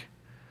like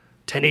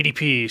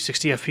 1080p,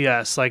 60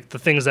 FPS, like the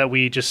things that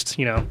we just,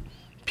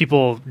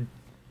 people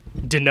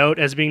denote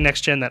as being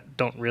next gen that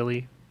don't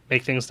really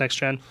make things next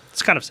gen.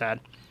 It's kind of sad.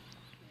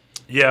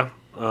 Yeah.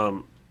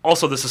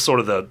 Also, this is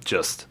sort of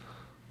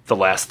the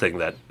last thing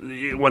that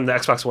when the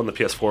Xbox One and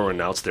the PS4 were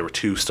announced, there were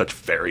two such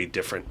very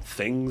different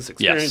things,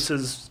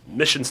 experiences,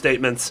 mission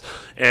statements,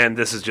 and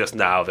this is just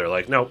now they're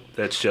like, nope,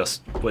 that's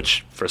just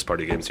which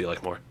first-party games do you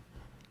like more?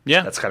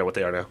 Yeah, That's kind of what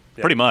they are now.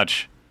 Yeah. pretty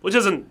much. Which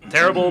isn't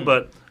terrible,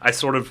 but I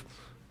sort of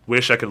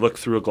wish I could look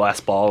through a glass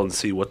ball and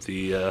see what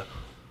the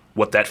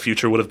what that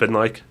future would have been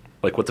like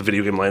what the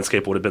video game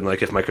landscape would have been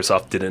like if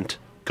Microsoft didn't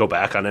go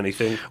back on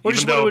anything. Or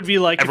just what it would be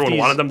like if everyone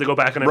wanted them to go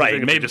back on everything.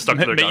 Right. Maybe just stuck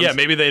to their guns. Yeah,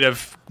 maybe they'd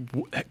have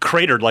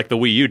cratered like the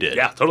Wii U did.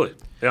 Yeah, totally.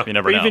 Yeah. You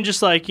never Or know. even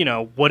just like,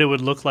 what it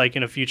would look like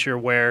in a future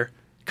where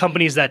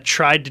companies that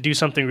tried to do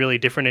something really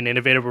different and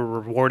innovative were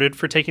rewarded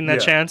for taking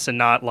that chance and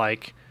not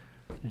like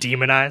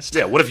demonized.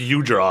 Yeah, what if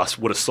U-Draw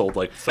would have sold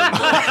like 30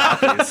 million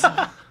copies?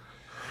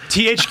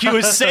 THQ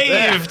is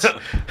saved.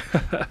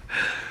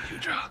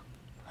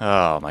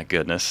 Oh my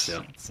goodness!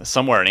 Yeah.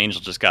 Somewhere an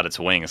angel just got its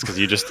wings because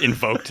you just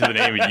invoked the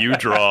name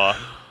U-Draw.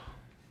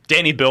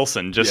 Danny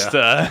Bilson just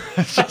like,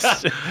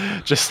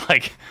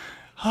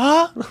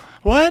 huh?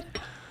 What?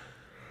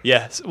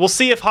 Yes, we'll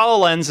see if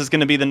HoloLens is going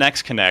to be the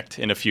next Kinect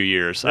in a few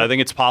years. I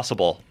think it's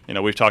possible.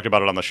 We've talked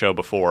about it on the show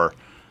before,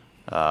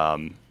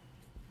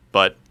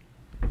 but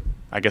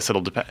I guess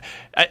it'll depend.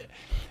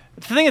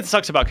 The thing that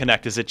sucks about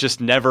Kinect is it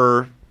just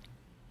never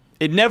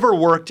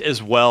worked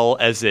as well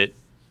as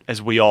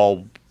we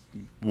all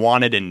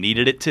wanted and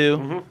needed it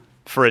to,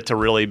 for it to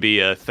really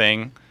be a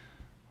thing.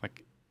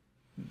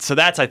 So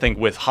that's, I think,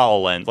 with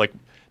HoloLens.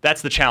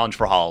 That's the challenge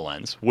for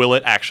HoloLens. Will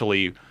it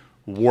actually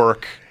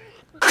work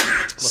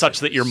such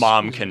that your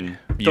mom can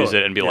use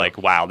it and be like,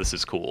 "Wow, this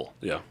is cool"?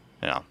 Yeah.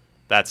 Yeah.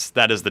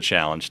 That is the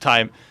challenge.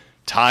 Time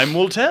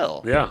will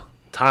tell. Yeah.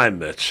 Time,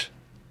 Mitch.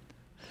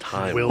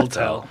 Time Will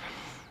tell.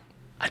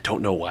 I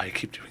don't know why I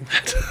keep doing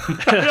that.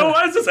 I don't know,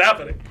 why is this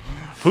happening?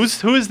 Who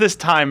is this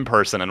time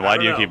person, and why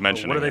do you keep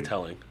mentioning What are they him?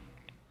 telling?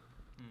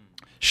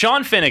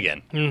 Sean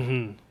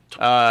Finnegan,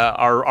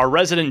 our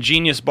resident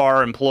Genius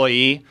Bar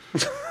employee.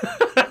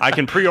 I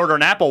can pre-order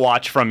an Apple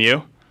Watch from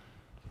you.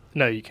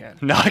 No, you can't.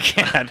 No, I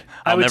can't.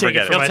 I'll would never take it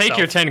get for it. He'll take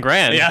your 10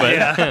 grand. Yeah, but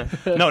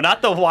yeah. No,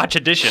 not the watch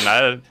edition.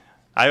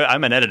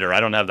 I'm an editor. I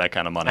don't have that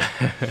kind of money.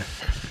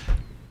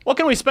 What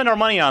can we spend our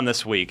money on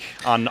this week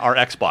on our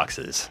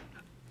Xboxes?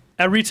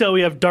 At retail,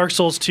 we have Dark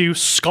Souls 2,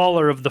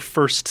 Scholar of the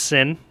First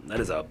Sin. That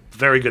is a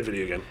very good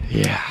video game.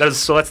 yeah.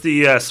 That's the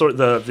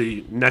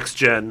the next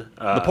gen.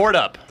 The port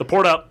up. The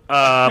port up,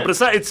 but it's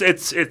not.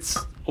 It's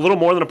a little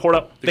more than a port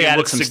up. The They game added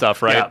looks some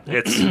stuff, right?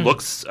 Yeah, it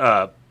looks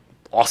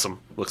awesome.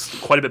 Looks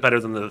quite a bit better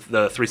than the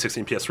 360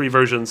 and PS3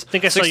 versions. I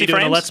think I saw 60 you doing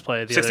a frames? Let's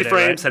Play the 60 other day,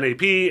 frames, right?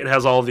 1080p. It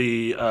has all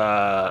the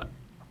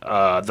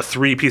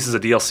 3 pieces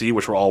of DLC,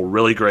 which were all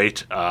really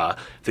great.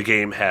 The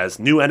game has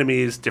new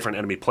enemies, different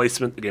enemy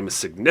placement. The game is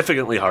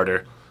significantly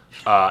harder.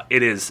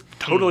 It is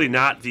totally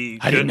not the.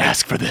 I didn't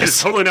ask for this.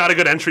 It's totally not a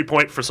good entry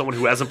point for someone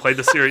who hasn't played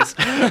the series.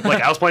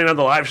 I was playing on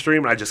the live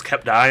stream and I just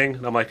kept dying.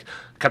 And I'm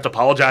kept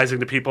apologizing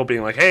to people,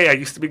 being like, "Hey, I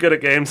used to be good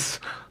at games.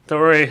 Don't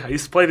worry, I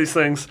used to play these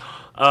things."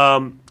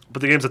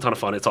 But the game's a ton of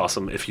fun. It's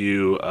awesome if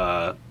you've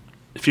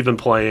been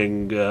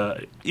playing,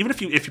 even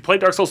if you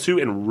played Dark Souls 2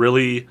 and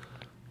really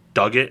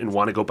dug it and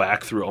want to go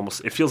back through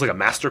almost, it feels like a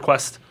master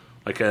quest,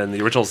 like in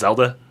the original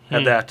Zelda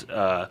had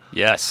that.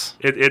 Yes.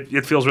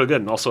 It feels really good,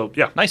 and also,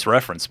 yeah. Nice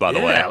reference, by the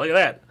way. Yeah, look at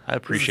that. I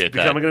appreciate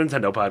This is becoming a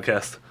Nintendo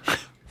podcast.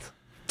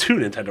 2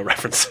 Nintendo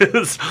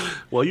references.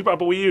 Well, you brought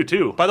up a Wii U,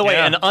 too. By the way,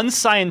 Yeah. an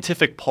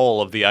unscientific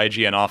poll of the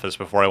IGN office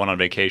before I went on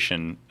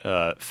vacation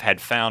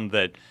had found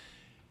that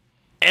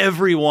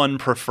everyone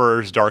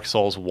prefers Dark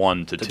Souls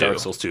 1 to 2. Dark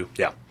Souls 2,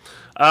 yeah.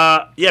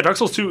 Dark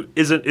Souls 2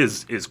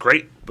 is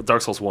great, but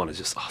Dark Souls 1 is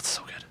just, it's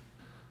so good.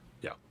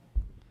 Yeah.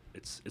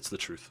 It's the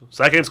truth.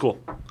 So that game's cool.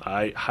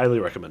 I highly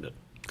recommend it.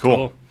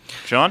 Cool.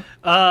 Sean?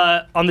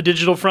 On the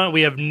digital front,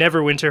 we have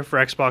Neverwinter for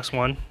Xbox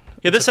One.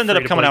 Yeah, this It's a ended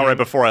up coming free-to-play out right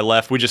game. before I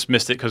left. We just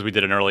missed it because we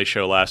did an early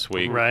show last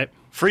week. Right.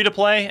 Free to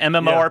play,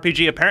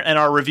 MMORPG, and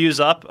our review's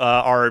up.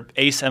 Our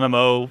ace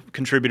MMO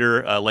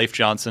contributor, Leif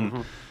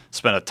Johnson,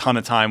 spent a ton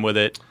of time with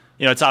it.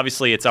 It's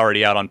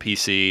already out on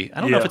PC.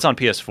 I don't know if Yeah. it's on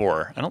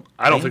PS4.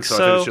 I don't think so.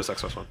 I think it's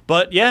just Xbox One.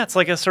 But yeah, it's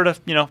like a sort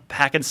of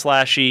hack and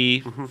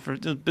slashy,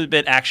 a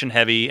bit action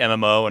heavy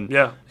MMO, and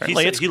Yeah.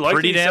 apparently it's liked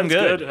pretty it. He said damn it's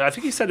good. I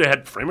think he said it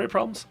had frame rate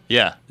problems.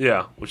 Yeah,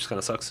 Yeah, which kind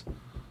of sucks.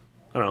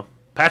 I don't know.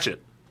 Patch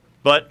it.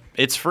 but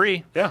it's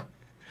free. Yeah.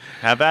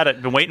 Have at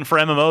it. Been waiting for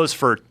MMOs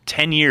for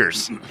 10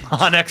 years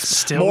on X.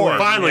 Still more. waiting.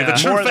 Finally, the Yeah.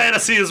 true More than-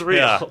 fantasy is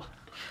real.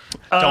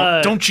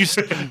 Yeah. Don't you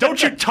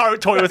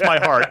toy with my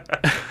heart.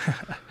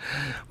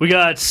 We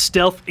got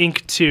Stealth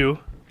Inc. 2,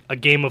 a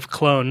game of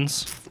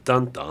clones.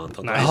 Dun, dun,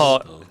 dun, Nice.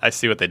 dun. Oh, I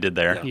see what they did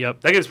there.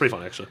 Yep. That game's pretty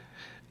fun, actually.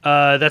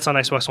 That's on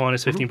Xbox One.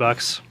 It's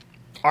 $15.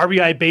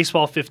 RBI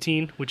Baseball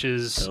 15, which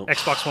is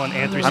Xbox One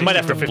and 360 I might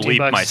have to for $15.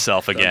 bleep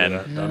myself again.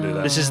 Don't do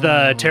that. This is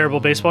the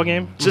terrible baseball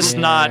game. Just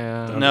not.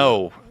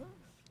 No.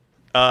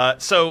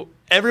 So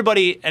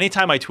everybody,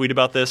 anytime I tweet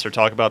about this or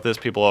talk about this,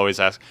 people always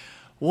ask,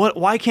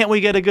 why can't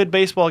we get a good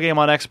baseball game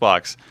on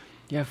Xbox?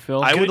 Yeah,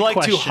 Phil. I would like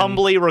question. to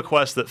humbly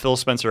request that Phil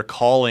Spencer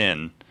call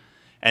in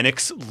and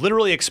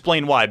literally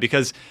explain why,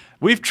 because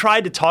we've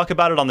tried to talk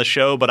about it on the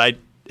show, but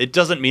it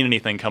doesn't mean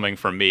anything coming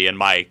from me and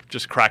my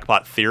just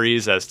crackpot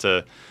theories as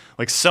to,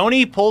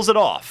 Sony pulls it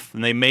off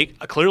and they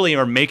clearly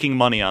are making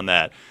money on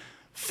that.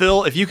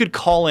 Phil, if you could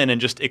call in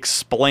and just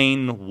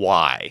explain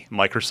why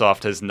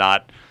Microsoft has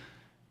not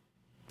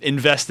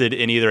invested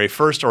in either a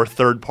first or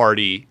third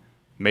party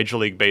Major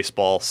League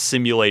Baseball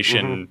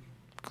simulation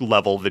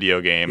level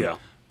video game. Yeah.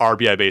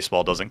 RBI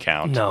Baseball doesn't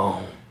count.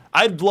 No.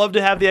 I'd love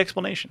to have the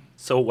explanation.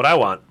 So what I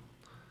want,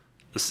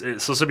 this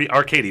will be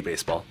arcadey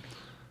baseball.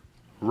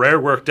 Rare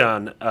worked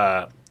on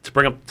to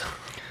bring up.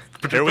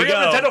 Here we go.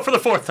 Nintendo for the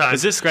 4th time.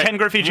 Is this Ken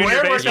Griffey Jr.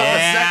 Rare worked baseball? on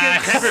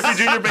the second Ken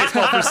Griffey Jr.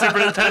 baseball for Super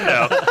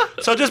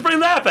Nintendo. So just bring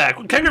that back.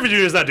 Ken Griffey Jr.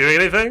 is not doing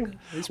anything.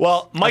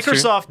 Well,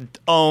 Microsoft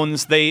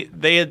owns. They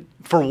had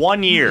for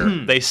 1 year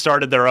they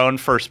started their own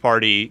first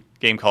party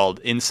game called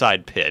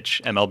Inside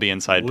Pitch, MLB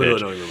Inside Literally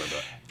Pitch. don't even remember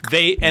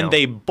that.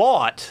 They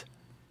bought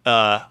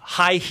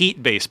High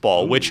Heat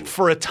Baseball, which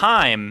for a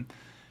time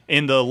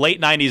in the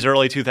late 90s,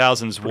 early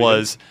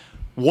 2000s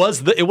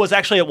it was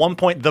actually at one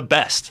point the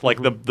best.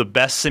 Like the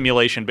best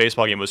simulation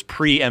baseball game was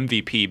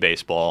pre-MVP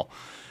baseball.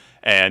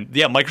 And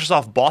yeah,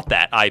 Microsoft bought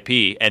that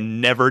IP and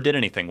never did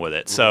anything with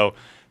it. So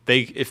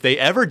if they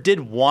ever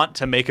did want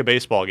to make a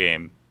baseball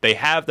game, they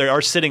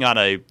are sitting on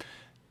an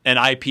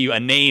IP, a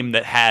name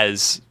that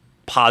has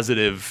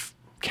positive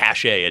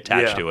cachet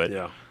attached to it.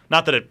 Yeah.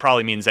 Not that it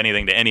probably means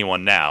anything to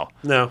anyone now.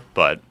 No.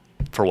 But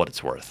for what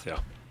it's worth. Yeah.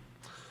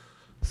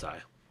 Sigh.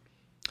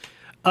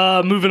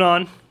 Moving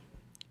on.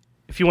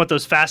 If you want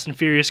those Fast and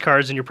Furious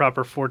cars in your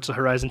proper Forza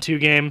Horizon 2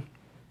 game,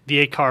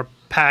 the 8-car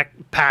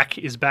pack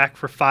is back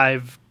for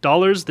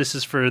 $5. This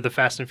is for the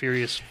Fast and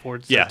Furious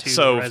Forza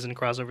 2 Horizon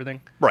crossover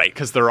thing. Right,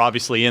 because they're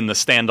obviously in the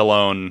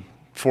standalone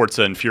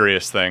Forza and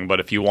Furious thing, but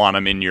if you want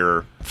them in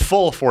your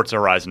full Forza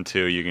Horizon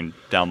 2, you can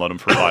download them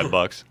for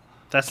 $5.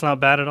 That's not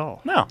bad at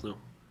all. No.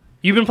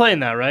 You've been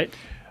playing that, right?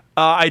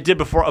 I did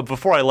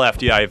before I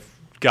left. Yeah, I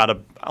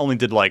only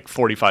did like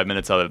 45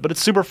 minutes of it, but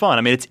it's super fun.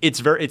 I mean,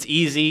 it's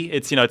easy.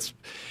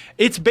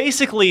 It's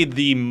basically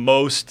the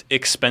most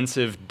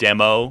expensive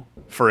demo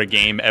for a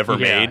game ever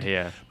made.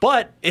 Yeah.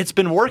 But it's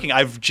been working.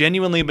 I've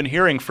genuinely been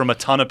hearing from a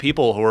ton of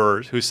people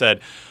who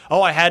said,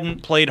 "Oh, I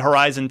hadn't played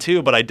Horizon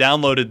 2, but I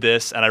downloaded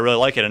this and I really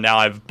like it, and now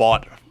I've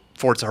bought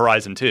Forza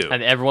Horizon 2."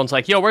 And everyone's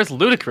like, "Yo, where's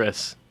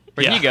Ludacris?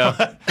 Where'd he go?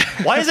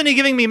 Why isn't he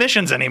giving me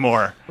missions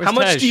anymore?" How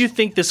much Tej? do you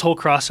think this whole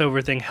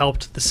crossover thing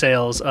helped the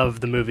sales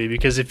of the movie?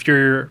 Because if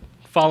you're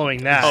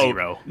following that,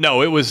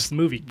 No, it was the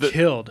movie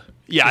killed.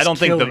 Yeah, I don't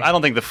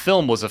think the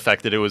film was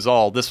affected. It was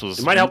all this was.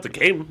 It might help the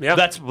game. Yeah.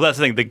 That's the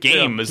thing. The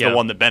game is the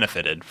one that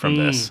benefited from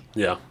this.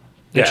 Yeah.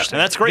 And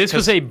that's great. This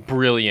was a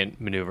brilliant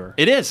maneuver.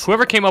 It is.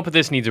 Whoever came up with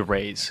this needs a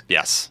raise.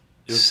 Yes.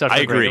 Such I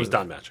a agree. It was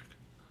Don Magic.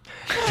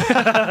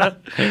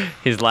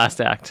 His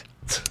last act.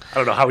 I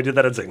don't know how we did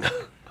that at Zynga.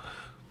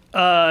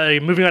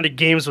 Moving on to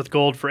games with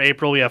gold for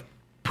April, we have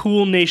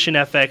Pool Nation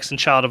FX and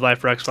Child of Life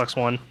for Xbox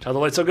One. How the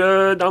light's so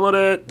good. Download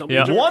it. Don't be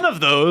a jerk. One of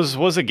those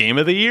was a Game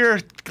of the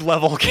Year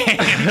level game.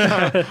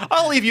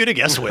 I'll leave you to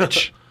guess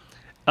which.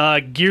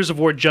 Gears of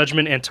War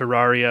Judgment and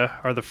Terraria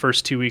are the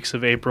first 2 weeks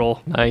of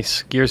April.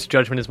 Nice. Gears of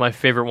Judgment is my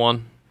favorite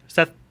one. Is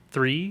that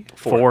 3?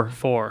 4.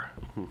 4.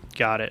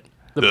 Got it.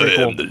 The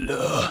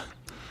prequel.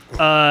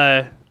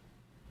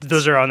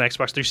 Those are on the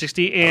Xbox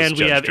 360, and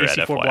we have Judge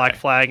Dredd, AC4 FYI. Black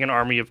Flag and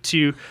Army of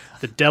Two,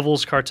 the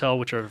Devil's Cartel,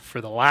 which are for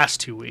the last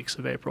 2 weeks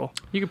of April.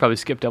 You could probably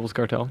skip Devil's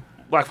Cartel.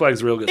 Black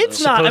Flag's real good. It's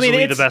though. not. I mean,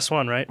 Supposedly it's the best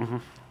one, right?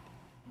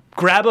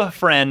 grab a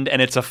friend,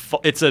 and it's a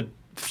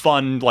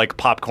fun like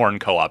popcorn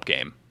co-op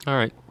game. All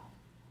right.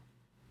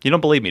 You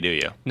don't believe me, do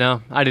you?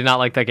 No, I did not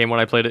like that game when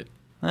I played it.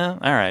 All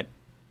right.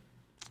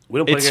 We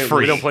don't play It's games. free.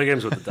 We don't play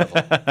games with the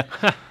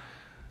devil.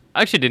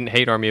 I actually didn't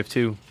hate Army of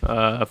Two,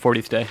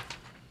 40th Day.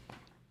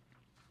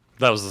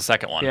 That was the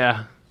second one.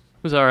 Yeah.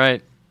 It was all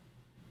right.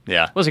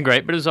 Yeah. Wasn't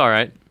great, but it was all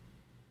right.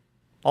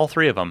 All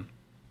three of them.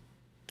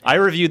 I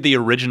reviewed the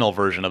original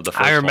version of the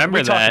first I remember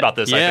one. We talked that. about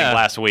this, I Yeah. think,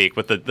 last week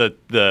with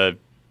the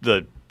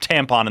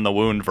tampon in the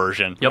wound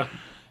version. Yep.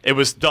 It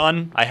was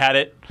done. I had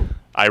it.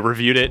 I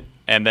reviewed it,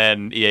 and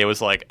then EA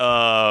was like,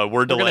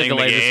 we're delaying the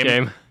delay this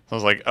game. game. So I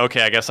was like,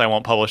 okay, I guess I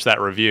won't publish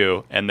that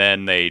review. And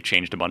then they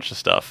changed a bunch of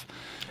stuff.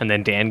 And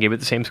then Dan gave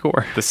it the same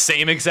score. The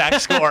same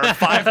exact score,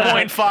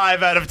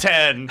 5.5 out of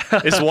 10,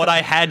 is what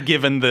I had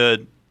given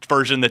the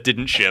version that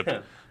didn't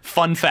ship.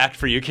 Fun fact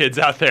for you kids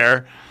out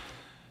there.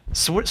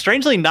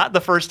 Strangely, not the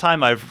first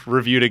time I've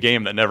reviewed a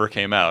game that never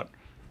came out.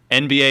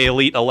 NBA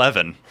Elite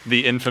 11,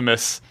 the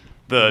infamous,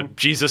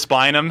 Jesus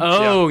Bynum.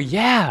 Oh,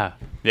 yeah.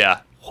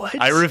 Yeah. What?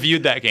 I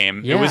reviewed that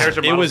game. Yeah. Character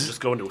It models was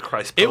just go into a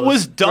Christ it pose,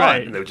 was done.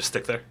 Right. and they would just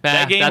stick there.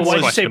 That game that's was- Why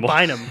did you say questionable.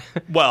 Bynum?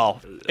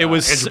 Well, it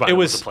was Andrew Bynum it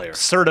was was the player.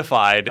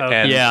 certified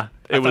and Yeah.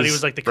 I it thought he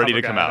was like the cover ready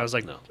to guy. come and out. I was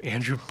like,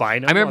 Andrew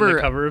Bynum I remember on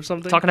the cover of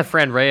something? Talking to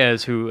Fran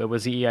Reyes, who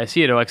was the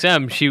EIC at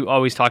OXM, she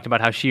always talked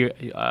about how she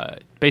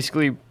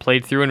basically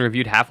played through and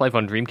reviewed Half-Life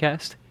on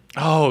Dreamcast.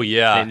 Oh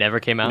yeah. It never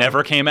came out.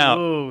 Never came out.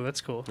 Oh, that's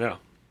cool. Yeah.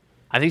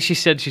 I think she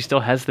said she still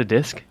has the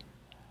disc,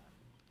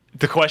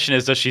 The question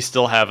is, does she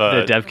still have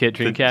the dev kit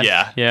Dreamcast.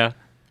 yeah. Yeah.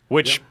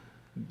 Which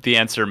the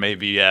answer may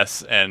be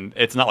yes, and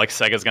it's not like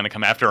Sega's going to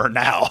come after her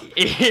now.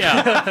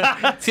 Yeah.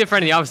 Let's get a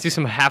friend in the office, do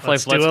some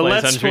Half-Life Let's do a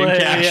Let's Let's Plays on Play. Dreamcast.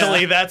 Yeah.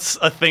 Actually, that's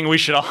a thing we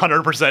should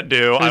 100%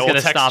 do. I will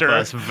gonna text stop her.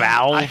 us?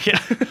 Valve?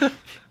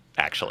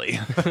 Actually,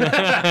 wait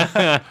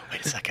a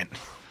second.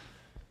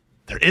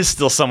 There is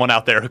still someone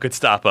out there who could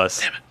stop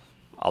us. Damn it!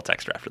 I'll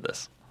text her after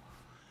this.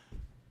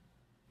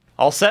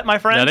 All set, my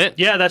friend. That it?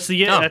 Yeah, that's Oh.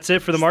 that's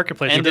it for the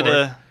marketplace. Ended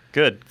report.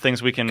 Good.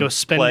 Things we can Go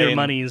spend play your and-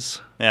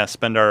 monies. Yeah,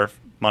 spend our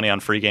money on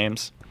free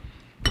games.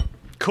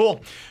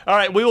 Cool. All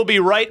right, we will be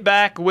right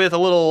back with a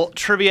little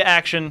trivia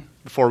action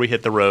before we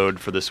hit the road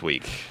for this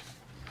week.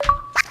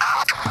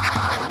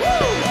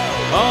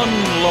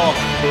 Unlock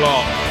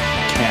Block.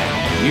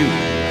 Can you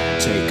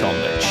take on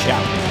the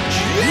challenge?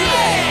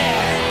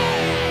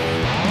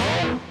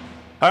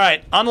 All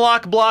right,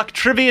 Unlock Block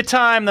trivia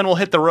time, then we'll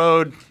hit the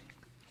road.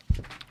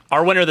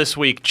 Our winner this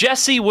week,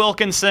 Jesse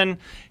Wilkinson.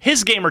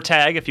 His gamer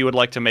tag, if you would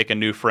like to make a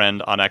new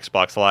friend on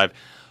Xbox Live,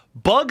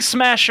 Bug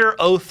Smasher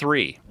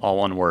 03, all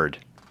one word.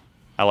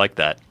 I like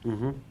that.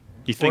 Mm-hmm.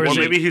 You think Or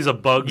maybe he's a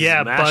bug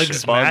Yeah, smasher. Bug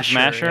Smasher?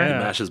 Smasher. He Yeah.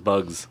 mashes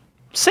bugs.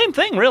 same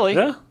thing, really?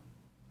 Yeah.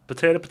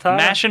 Potato.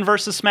 Mashin'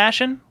 versus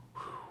Smashin'?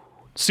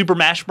 Super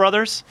Mash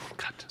Brothers?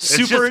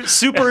 Super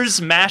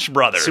Smash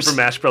Brothers. Super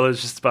Mash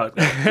Brothers, just about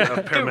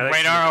paramedics.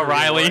 Radar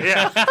O'Reilly.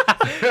 Yeah.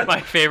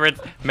 My favorite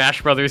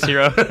Mash Brothers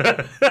hero.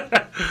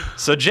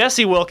 So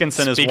Jesse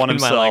Wilkinson has Speaking won my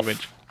himself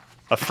language.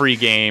 a free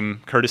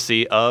game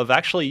courtesy of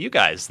actually you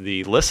guys,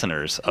 the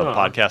listeners of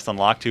Podcast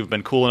Unlocked, who've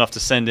been cool enough to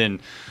send in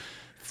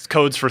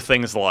codes for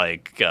things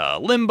like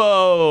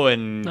Limbo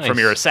and Nice. from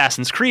your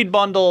Assassin's Creed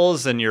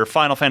bundles and your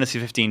Final Fantasy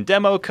 15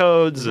 demo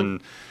codes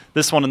and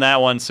this one and that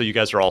one. So you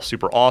guys are all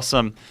super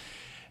awesome.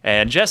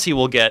 And Jesse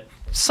will get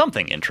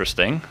something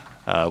interesting,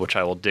 which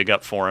I will dig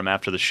up for him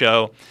after the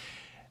show.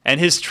 And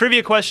his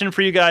trivia question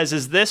for you guys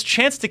is this.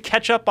 Chance to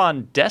catch up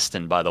on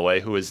Destin, by the way,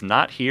 who is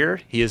not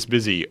here. He is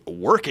busy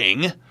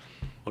working.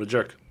 What a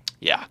jerk.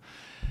 Yeah.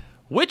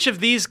 Which of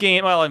these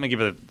games... Well, let me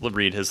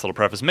read his little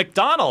preface.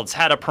 McDonald's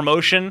had a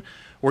promotion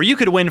where you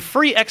could win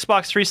free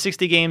Xbox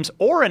 360 games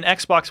or an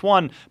Xbox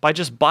One by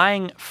just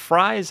buying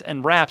fries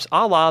and wraps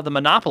a la the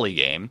Monopoly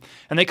game.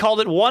 And they called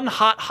it One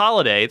Hot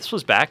Holiday. This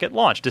was back at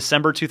launch,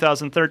 December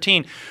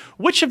 2013.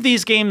 Which of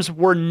these games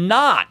were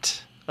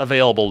not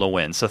available to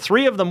win? So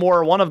 3 of them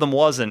were, 1 of them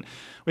wasn't.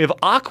 We have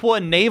Aqua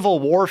Naval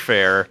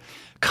Warfare,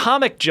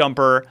 Comic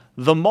Jumper,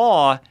 The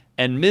Maw,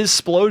 and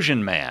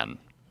Ms.Splosion Man.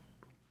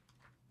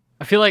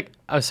 I feel like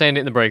I was saying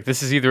it in the break.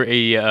 This is either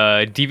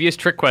a devious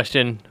trick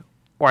question,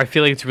 or I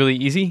feel like it's really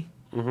easy.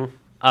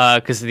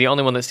 Because the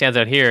only one that stands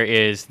out here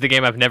is the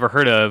game I've never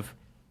heard of,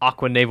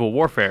 Aqua Naval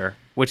Warfare,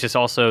 which is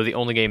also the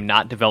only game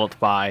not developed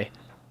by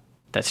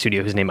that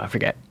studio whose name I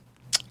forget.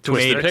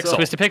 Twisted Pixel.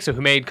 Twisted Pixel,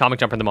 who made Comic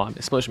Jumper and the Maw,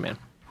 Explosion Man.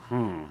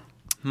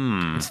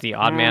 It's the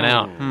odd man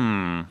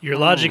out. Your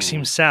logic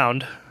seems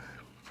sound.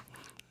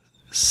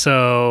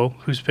 So,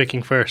 who's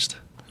picking first?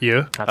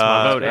 You? That's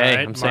my vote. right,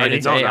 I'm saying Marty.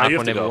 it's No, A, now you Aqua have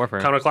to Naval go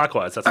Warfare.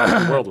 counterclockwise. That's how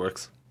the world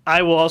works.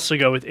 I will also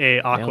go with A,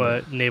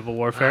 Aqua Naval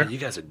Warfare. You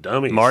guys are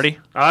dummies. Marty?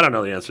 I don't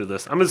know the answer to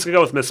this. I'm just going to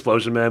go with Miss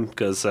Explosion Man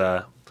because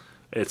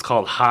it's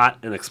called Hot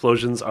and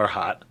explosions are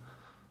hot.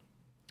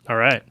 All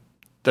right.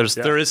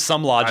 There is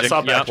some logic I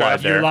saw that applied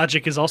drive. Your there.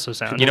 logic is also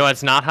sound. You know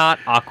what's not hot?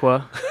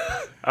 Aqua.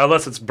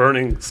 Unless it's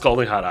burning,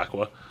 scalding hot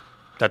aqua.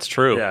 That's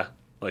true. Yeah.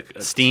 Like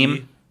Steam.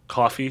 tea,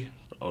 coffee,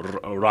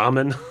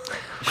 ramen,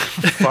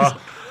 pho,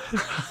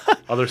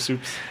 other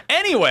soups.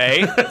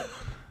 Anyway,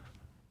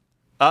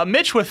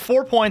 Mitch with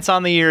 4 points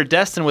on the year,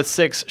 Destin with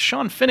 6,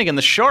 Sean Finnegan,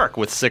 the Shark,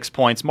 with 6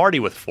 points, Marty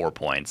with 4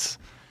 points.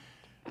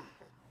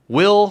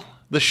 Will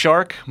the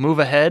Shark move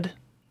ahead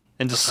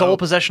into sole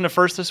possession of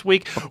first this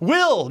week?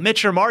 Will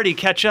Mitch or Marty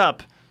catch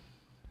up?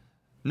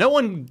 No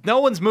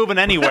one's moving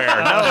anywhere.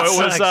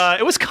 No,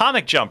 it was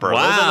Comic Jumper. Those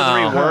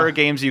are the 3 were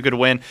games you could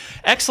win.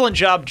 Excellent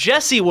job,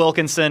 Jesse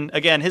Wilkinson.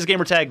 Again, his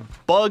gamer tag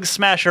Bug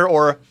Smasher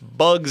or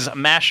Bugs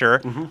Masher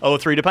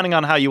 03, depending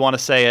on how you want to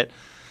say it.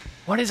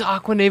 What is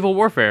Aqua Naval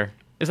Warfare?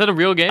 Is that a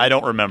real game? I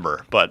don't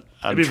remember, but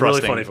I'm It'd be really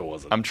trusting. funny if it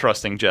wasn't. I'm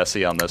trusting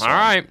Jesse on this All one.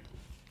 right.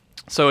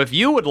 So if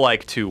you would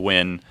like to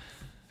win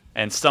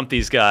and stump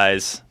these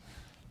guys,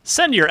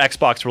 send your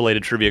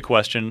Xbox-related trivia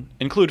question.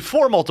 Include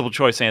 4 multiple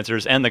choice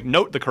answers and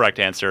note the correct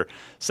answer.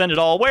 Send it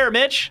all where,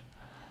 Mitch?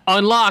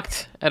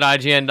 Unlocked at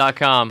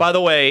IGN.com. By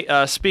the way,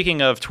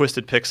 speaking of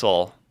Twisted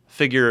Pixel,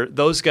 figure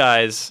those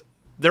guys,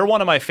 they're one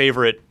of my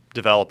favorite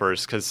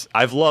developers because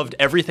I've loved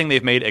everything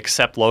they've made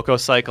except Loco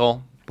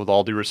Cycle. With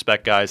all due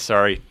respect, guys,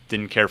 sorry,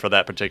 didn't care for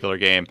that particular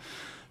game.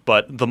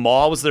 But The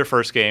Maw was their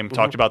first game.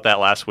 Talked about that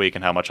last week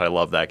and how much I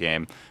love that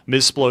game.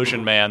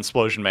 Ms.Splosion Man,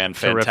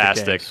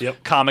 fantastic. games.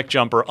 Yep. Comic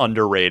Jumper,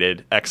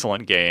 underrated,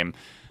 excellent game.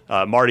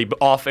 Marty,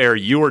 off air,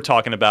 you were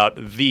talking about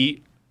the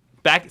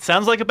back.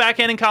 Sounds like a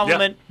backhanding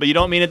compliment, but you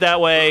don't mean it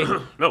that way.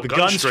 No, the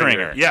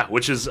Gunstringer. Yeah,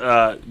 which is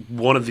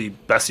one of the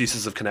best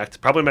uses of Kinect.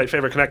 Probably my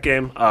favorite Kinect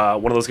game.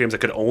 One of those games that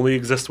could only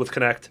exist with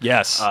Kinect.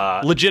 Yes,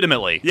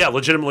 legitimately. Yeah,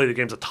 legitimately, the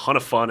game's a ton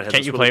of fun. It has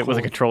Can't this you really play it with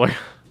a cool- controller?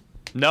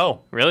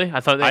 No, Really? I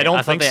thought I don't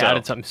thought think they so.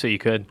 added something so you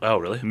could. Oh,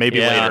 really? maybe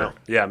Yeah. later.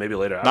 Yeah, maybe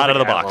later. I Not don't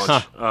out of the think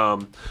box. at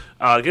launch.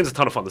 The game's a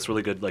ton of fun. This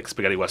really good, like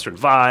spaghetti western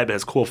vibe. It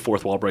has cool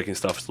fourth wall breaking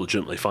stuff. It's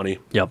legitimately funny.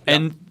 Yep.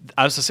 And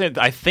I was just saying,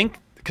 I think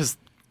because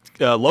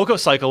Loco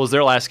Cycle was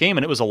their last game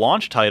and it was a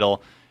launch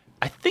title.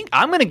 I think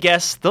I'm going to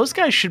guess those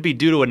guys should be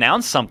due to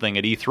announce something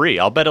at E3.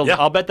 I'll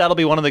bet that'll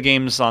be one of the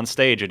games on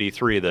stage at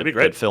E3 be that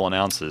great. Phil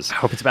announces. I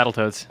hope it's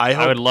Battletoads. I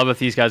hope- would love if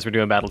these guys were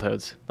doing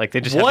Battletoads. Like they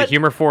just have What? the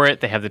humor for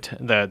it. They have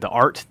the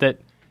art that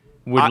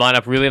would line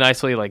up really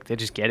nicely. Like, they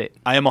just get it.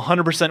 I am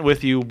 100%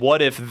 with you.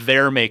 What if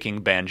they're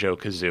making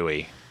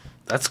Banjo-Kazooie?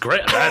 That's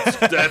great.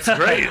 That's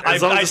great.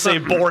 I say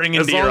boring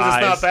into your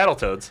eyes. As long as it's not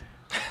Battletoads.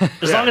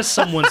 As long as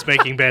someone's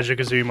making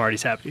Banjo-Kazooie,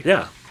 Marty's happy.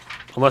 Yeah.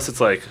 Unless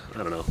it's like, I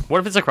don't know. What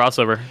if it's a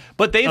crossover?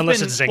 But they've Unless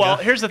been, it's Zynga. well,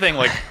 here's the thing,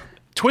 like,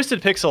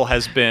 Twisted Pixel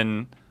has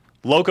been,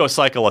 Loco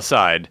Cycle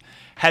aside,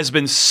 has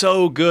been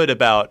so good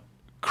about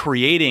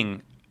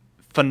creating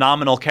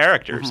phenomenal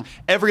characters.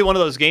 Every one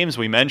of those games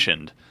we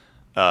mentioned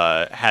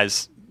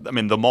has, I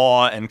mean, the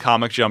Maw and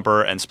Comic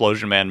Jumper and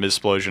Splosion Man,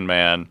 Ms.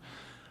 Man,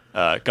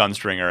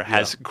 Gunstringer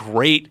has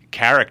great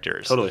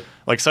characters. Totally.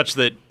 Like, such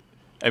that,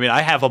 I mean,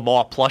 I have a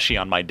Maw plushie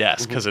on my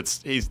desk because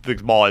the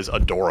Maw is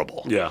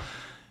adorable. Yeah.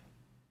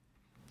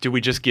 Do we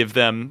just give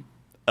them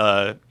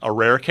a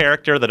rare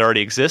character that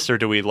already exists, or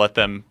do we let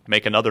them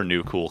make another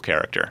new cool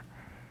character?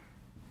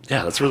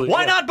 Yeah, that's really...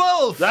 Why not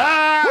both?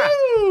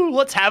 Woo!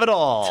 Let's have it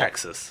all.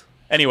 Texas.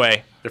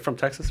 Anyway. They're from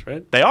Texas,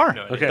 right? They are.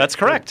 Okay. That's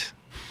correct.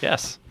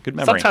 Yes. Good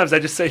memory. Sometimes I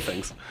just say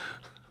things.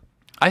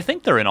 I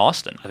think they're in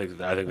Austin. I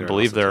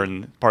believe they're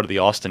in part of the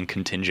Austin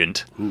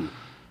contingent. Ooh.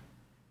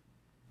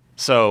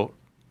 So,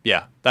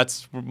 yeah,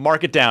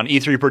 mark it down.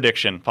 E3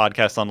 prediction,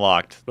 podcast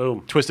unlocked.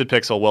 Boom. Twisted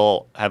Pixel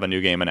will have a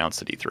new game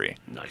announced at E3.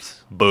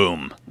 Nice.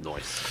 Boom.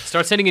 Nice.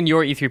 Start sending in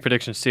your E3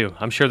 predictions, too.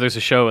 I'm sure there's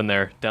a show in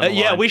there down the line.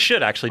 Yeah, we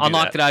should actually do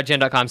Unlocked that. at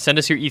IGN.com. Send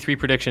us your E3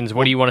 predictions.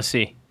 What do you want to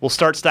see? We'll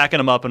start stacking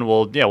them up, and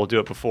we'll do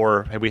it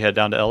before we head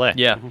down to LA.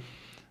 Yeah.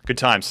 Good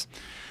times.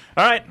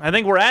 All right, I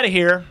think we're out of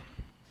here.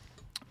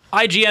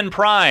 IGN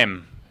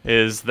Prime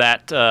is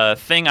that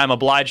thing I'm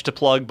obliged to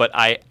plug, but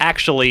I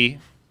actually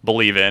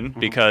believe in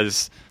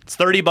because it's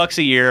 $30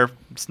 a year.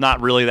 It's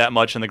not really that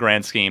much in the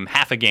grand scheme.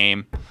 Half a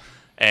game,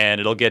 and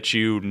it'll get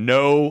you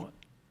no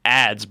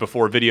ads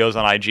before videos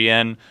on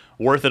IGN.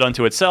 Worth it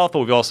unto itself. But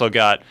we've also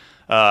got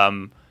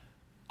on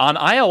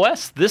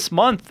iOS this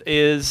month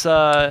is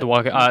Game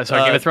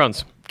of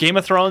Thrones. Game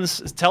of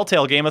Thrones,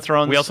 Telltale Game of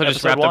Thrones. We also just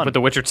episode wrapped 1. up with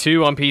The Witcher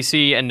 2 on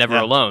PC and Never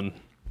Alone.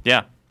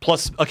 Yeah.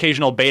 Plus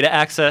occasional beta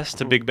access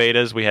to big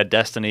betas. We had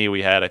Destiny.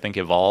 We had, I think,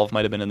 Evolve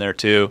might have been in there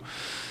too.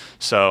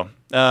 So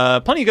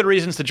plenty of good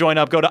reasons to join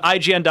up. Go to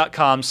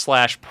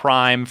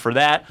IGN.com/Prime for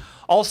that.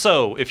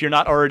 Also, if you're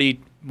not already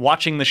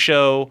watching the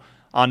show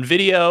on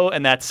video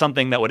and that's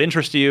something that would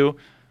interest you,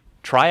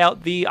 try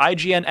out the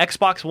IGN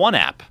Xbox One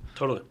app.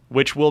 Totally.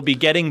 Which will be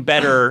getting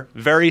better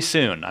very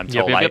soon, I'm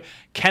told. Yep. I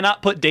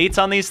cannot put dates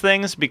on these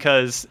things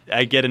because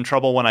I get in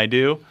trouble when I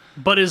do.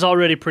 But is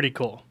already pretty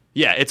cool.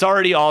 Yeah, it's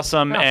already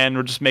awesome, and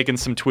we're just making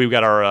some tweaks. We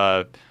got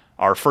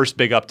our first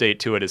big update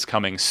to it is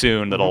coming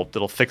soon.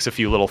 That'll fix a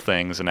few little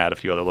things and add a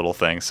few other little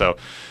things. So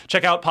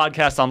check out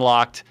Podcast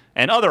Unlocked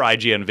and other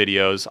IGN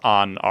videos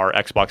on our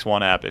Xbox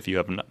One app if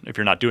you're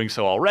not doing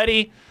so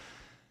already.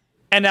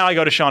 And now I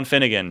go to Sean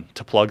Finnegan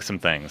to plug some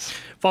things.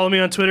 Follow me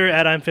on Twitter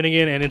at I'm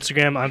Finnegan and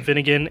Instagram I'm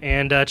Finnegan,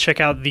 and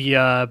check out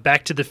the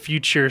Back to the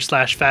Future /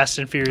 Fast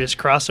and Furious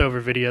crossover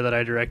video that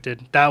I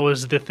directed. That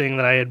was the thing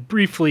that I had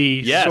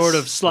briefly, sort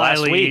of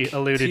slyly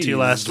alluded to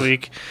last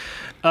week.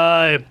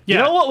 Yeah. You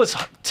know what was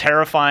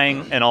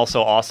terrifying and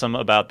also awesome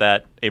about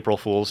that April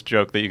Fool's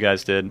joke that you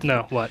guys did?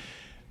 No, what?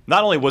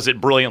 Not only was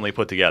it brilliantly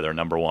put together,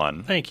 number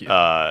one. Thank you.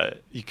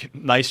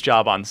 Nice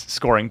job on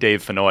scoring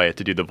Dave Fennoy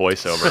to do the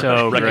voiceover.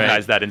 So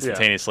recognize that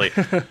instantaneously.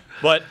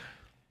 But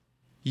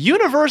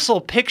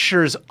Universal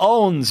Pictures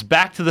owns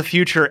Back to the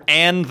Future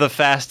and the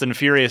Fast and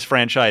Furious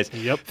franchise.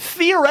 Yep.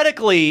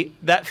 Theoretically,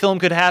 that film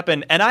could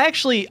happen, and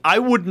I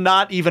would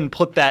not even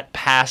put that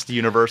past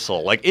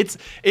Universal. Like it's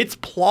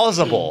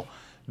plausible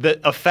that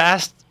a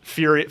Fast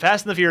and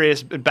the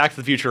Furious, Back to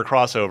the Future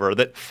crossover,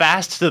 that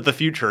Fast to the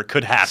Future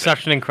could happen.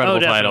 Such an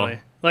incredible title.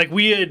 Like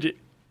we had,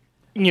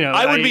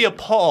 I would be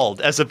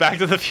appalled as a Back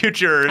to the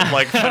Future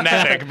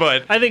fanatic,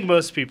 but I think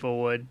most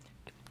people would,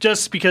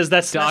 just because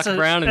that's Doc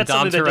Brown and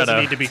Dom something that doesn't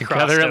Toretto need to be crossed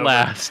together at over.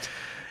 last.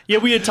 Yeah,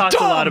 we had talked a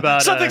lot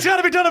about something's got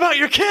to be done about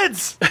your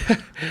kids.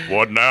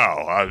 What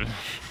now?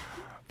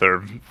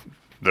 They're.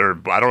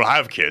 I don't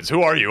have kids.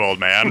 Who are you, old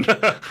man?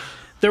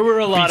 There were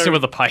a lot Beats of him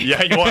with a pipe.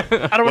 Yeah, you want?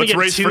 I don't want to get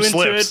race too for into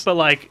slips? it,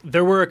 but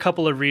there were a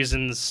couple of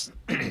reasons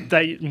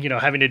that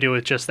having to do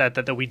with just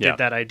that we did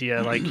that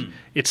idea. Like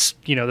it's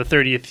the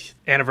 30th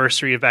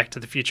anniversary of Back to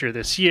the Future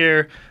this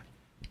year.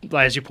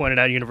 As you pointed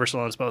out, Universal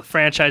owns both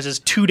franchises.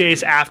 2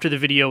 days after the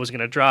video was going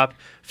to drop,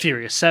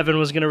 Furious 7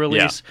 was going to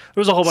release. Yeah.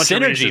 There was a whole bunch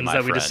Synergy, of reasons my that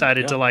we friend.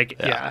 decided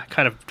to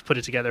kind of put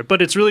it together.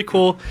 But it's really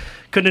cool.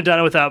 Couldn't have done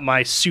it without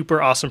my super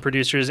awesome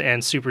producers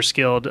and super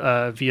skilled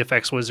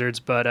VFX wizards.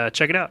 But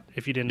check it out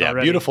if you didn't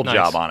already. Beautiful Nice.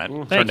 job on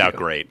it. Turned out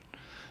great.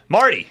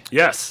 Marty.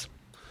 Yes.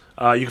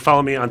 You can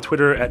follow me on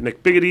Twitter at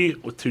Nick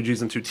Biggity with 2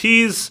 G's and 2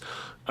 T's.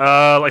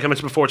 Like I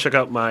mentioned before, check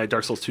out my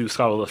Dark Souls 2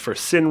 Scholar of the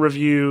First Sin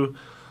review.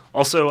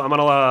 Also, I'm on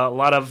a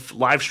lot of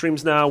live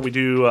streams now. We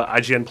do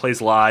IGN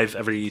Plays Live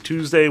every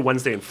Tuesday,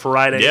 Wednesday, and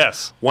Friday.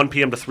 Yes. 1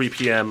 p.m. to 3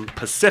 p.m.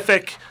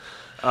 Pacific.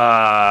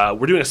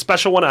 We're doing a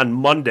special one on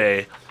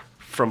Monday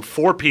from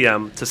 4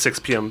 p.m. to 6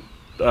 p.m.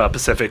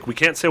 Pacific. We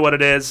can't say what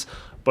it is,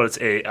 but it's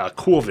a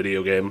cool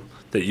video game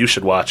that you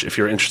should watch if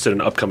you're interested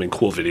in upcoming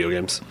cool video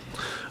games.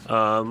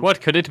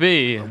 What could it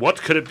be?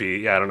 What could it be?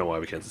 Yeah, I don't know why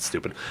we can't. It's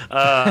stupid.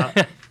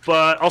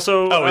 But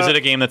also... is it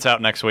a game that's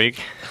out next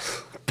week?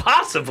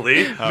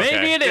 Possibly. Okay.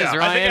 Maybe it is, Yeah,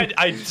 Ryan.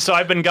 I think so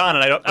I've been gone,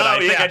 and I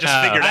think I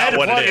just figured I had out to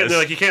what plug it is. They're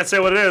like, you can't say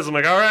what it is. I'm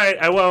like, all right,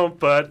 I won't.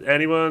 But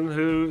anyone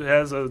who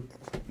has a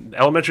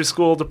elementary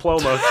school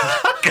diploma,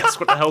 guess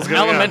what the hell's going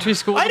on? Elementary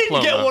school I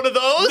didn't diploma. get one of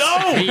those.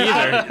 No! Me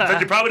either.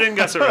 Then you probably didn't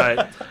guess it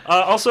right.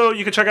 Also,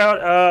 you can check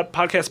out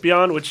Podcast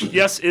Beyond, which,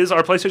 yes, is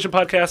our PlayStation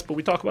podcast, but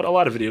we talk about a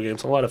lot of video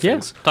games, a lot of Yeah,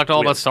 things. talked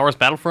all about Star Wars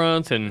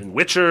Battlefront and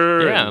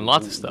Witcher. Yeah, and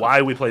lots of stuff.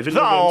 Why we play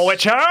video The games.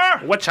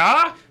 Witcher.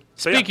 Witcher?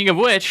 So, speaking of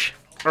which,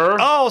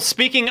 Oh,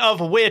 speaking of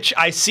which,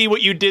 I see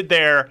what you did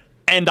there,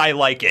 and I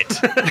like it.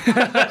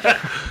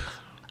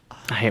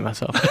 I hate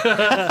myself.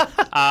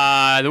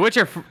 The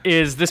Witcher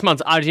is this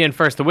month's IGN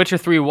first. The Witcher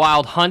 3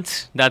 Wild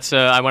Hunt. That's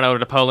I went over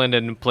to Poland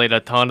and played a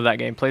ton of that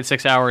game. Played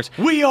 6 hours.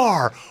 We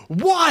are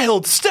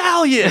Wild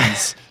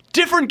Stallions.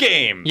 Different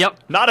game. Yep.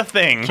 Not a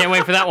thing. Can't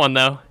wait for that one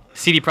though.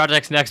 CD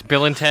Projekt's next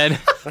Bill and Ted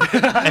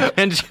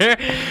adventure.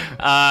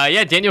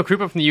 Daniel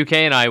Krupa from the UK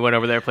and I went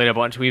over there, played a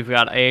bunch. We've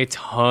got a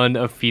ton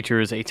of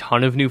features, a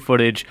ton of new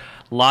footage,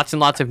 lots and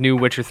lots of new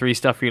Witcher 3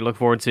 stuff for you to look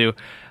forward to.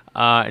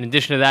 In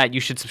addition to that, you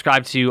should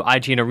subscribe to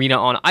IGN Arena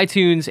on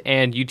iTunes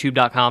and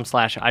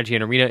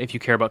youtube.com/IGN Arena if you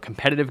care about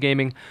competitive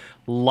gaming.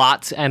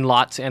 Lots and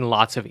lots and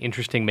lots of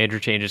interesting major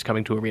changes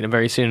coming to Arena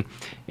very soon.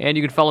 And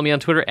you can follow me on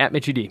Twitter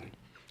 @MitchyD.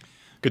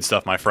 Good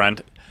stuff, my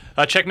friend.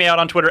 Check me out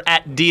on Twitter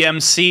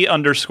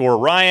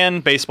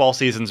 @DMC_Ryan. Baseball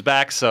season's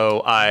back,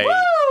 so I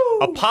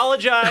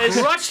apologize.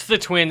 Crushed the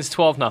Twins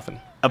 12-0.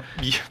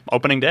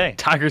 Opening day.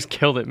 Tigers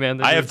killed it,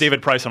 man. I have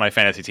David Price on my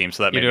fantasy team,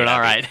 so that You're made me doing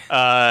all happy.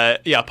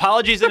 right.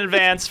 Apologies in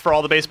advance for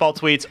all the baseball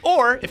tweets,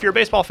 or if you're a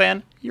baseball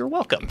fan, you're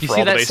welcome You for see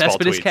all the that baseball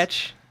Cespedes tweets.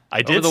 catch?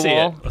 I did over the see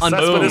wall? it.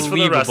 Assessment is for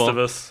the rest Unbelievable. of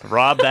us.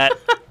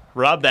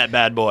 Rob that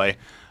bad boy.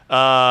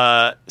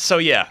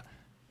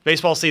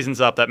 Baseball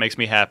season's up. That makes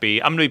me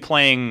happy. I'm going to be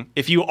playing,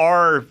 if you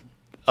are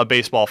a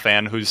baseball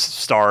fan who's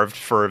starved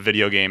for a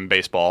video game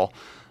baseball,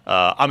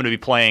 I'm going to be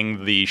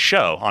playing the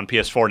show on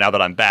PS4 now that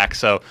I'm back.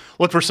 So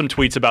look for some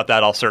tweets about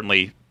that. I'll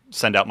certainly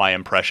send out my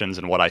impressions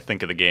and what I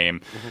think of the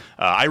game.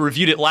 I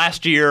reviewed it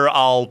last year.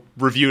 I'll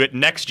review it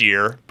next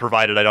year,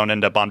 provided I don't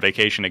end up on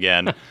vacation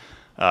again.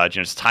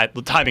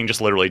 The timing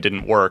just literally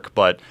didn't work.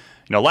 But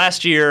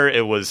last year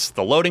it was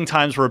the loading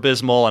times were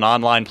abysmal and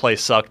online play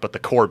sucked, but the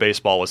core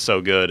baseball was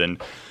so good.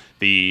 And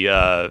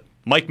the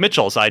Mike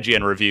Mitchell's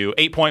IGN review,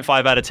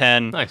 8.5 out of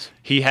 10. Nice.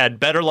 He had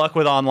better luck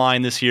with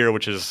online this year,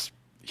 which is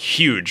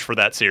huge for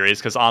that series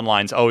because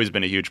online's always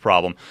been a huge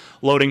problem.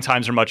 Loading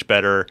times are much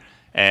better.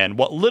 And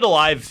what little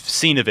I've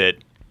seen of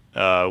it,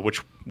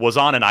 which was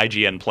on an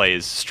IGN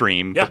Plays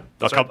stream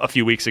a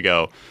few weeks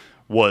ago,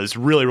 was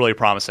really, really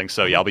promising.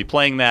 So, I'll be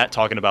playing that,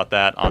 talking about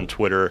that on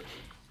Twitter.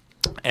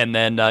 And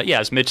then,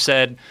 as Mitch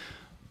said,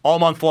 all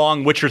month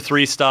long, Witcher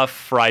 3 stuff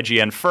for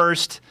IGN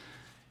first.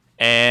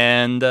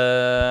 And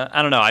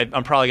I don't know,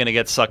 I'm probably going to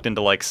get sucked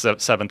into like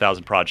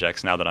 7,000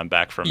 projects now that I'm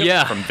back from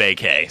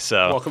vacay.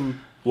 So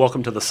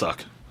Welcome to the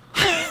suck.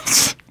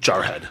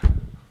 Jarhead.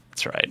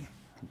 That's right.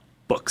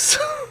 Books.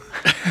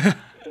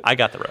 I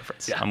got the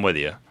reference. Yeah. I'm with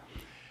you.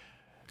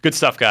 Good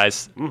stuff,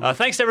 guys.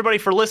 Thanks to everybody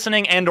for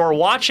listening and or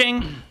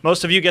watching.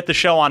 Most of you get the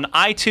show on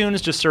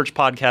iTunes. Just search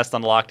Podcast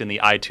Unlocked in the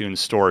iTunes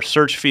Store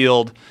search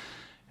field.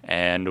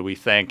 And we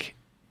thank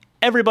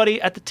everybody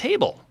at the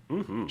table.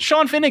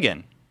 Sean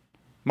Finnegan,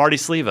 Marty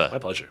Sleva. My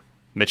pleasure.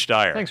 Mitch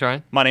Dyer. Thanks,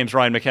 Ryan. My name's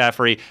Ryan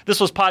McCaffrey.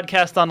 This was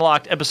Podcast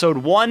Unlocked, episode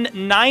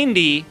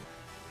 190.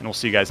 And we'll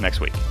see you guys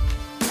next week.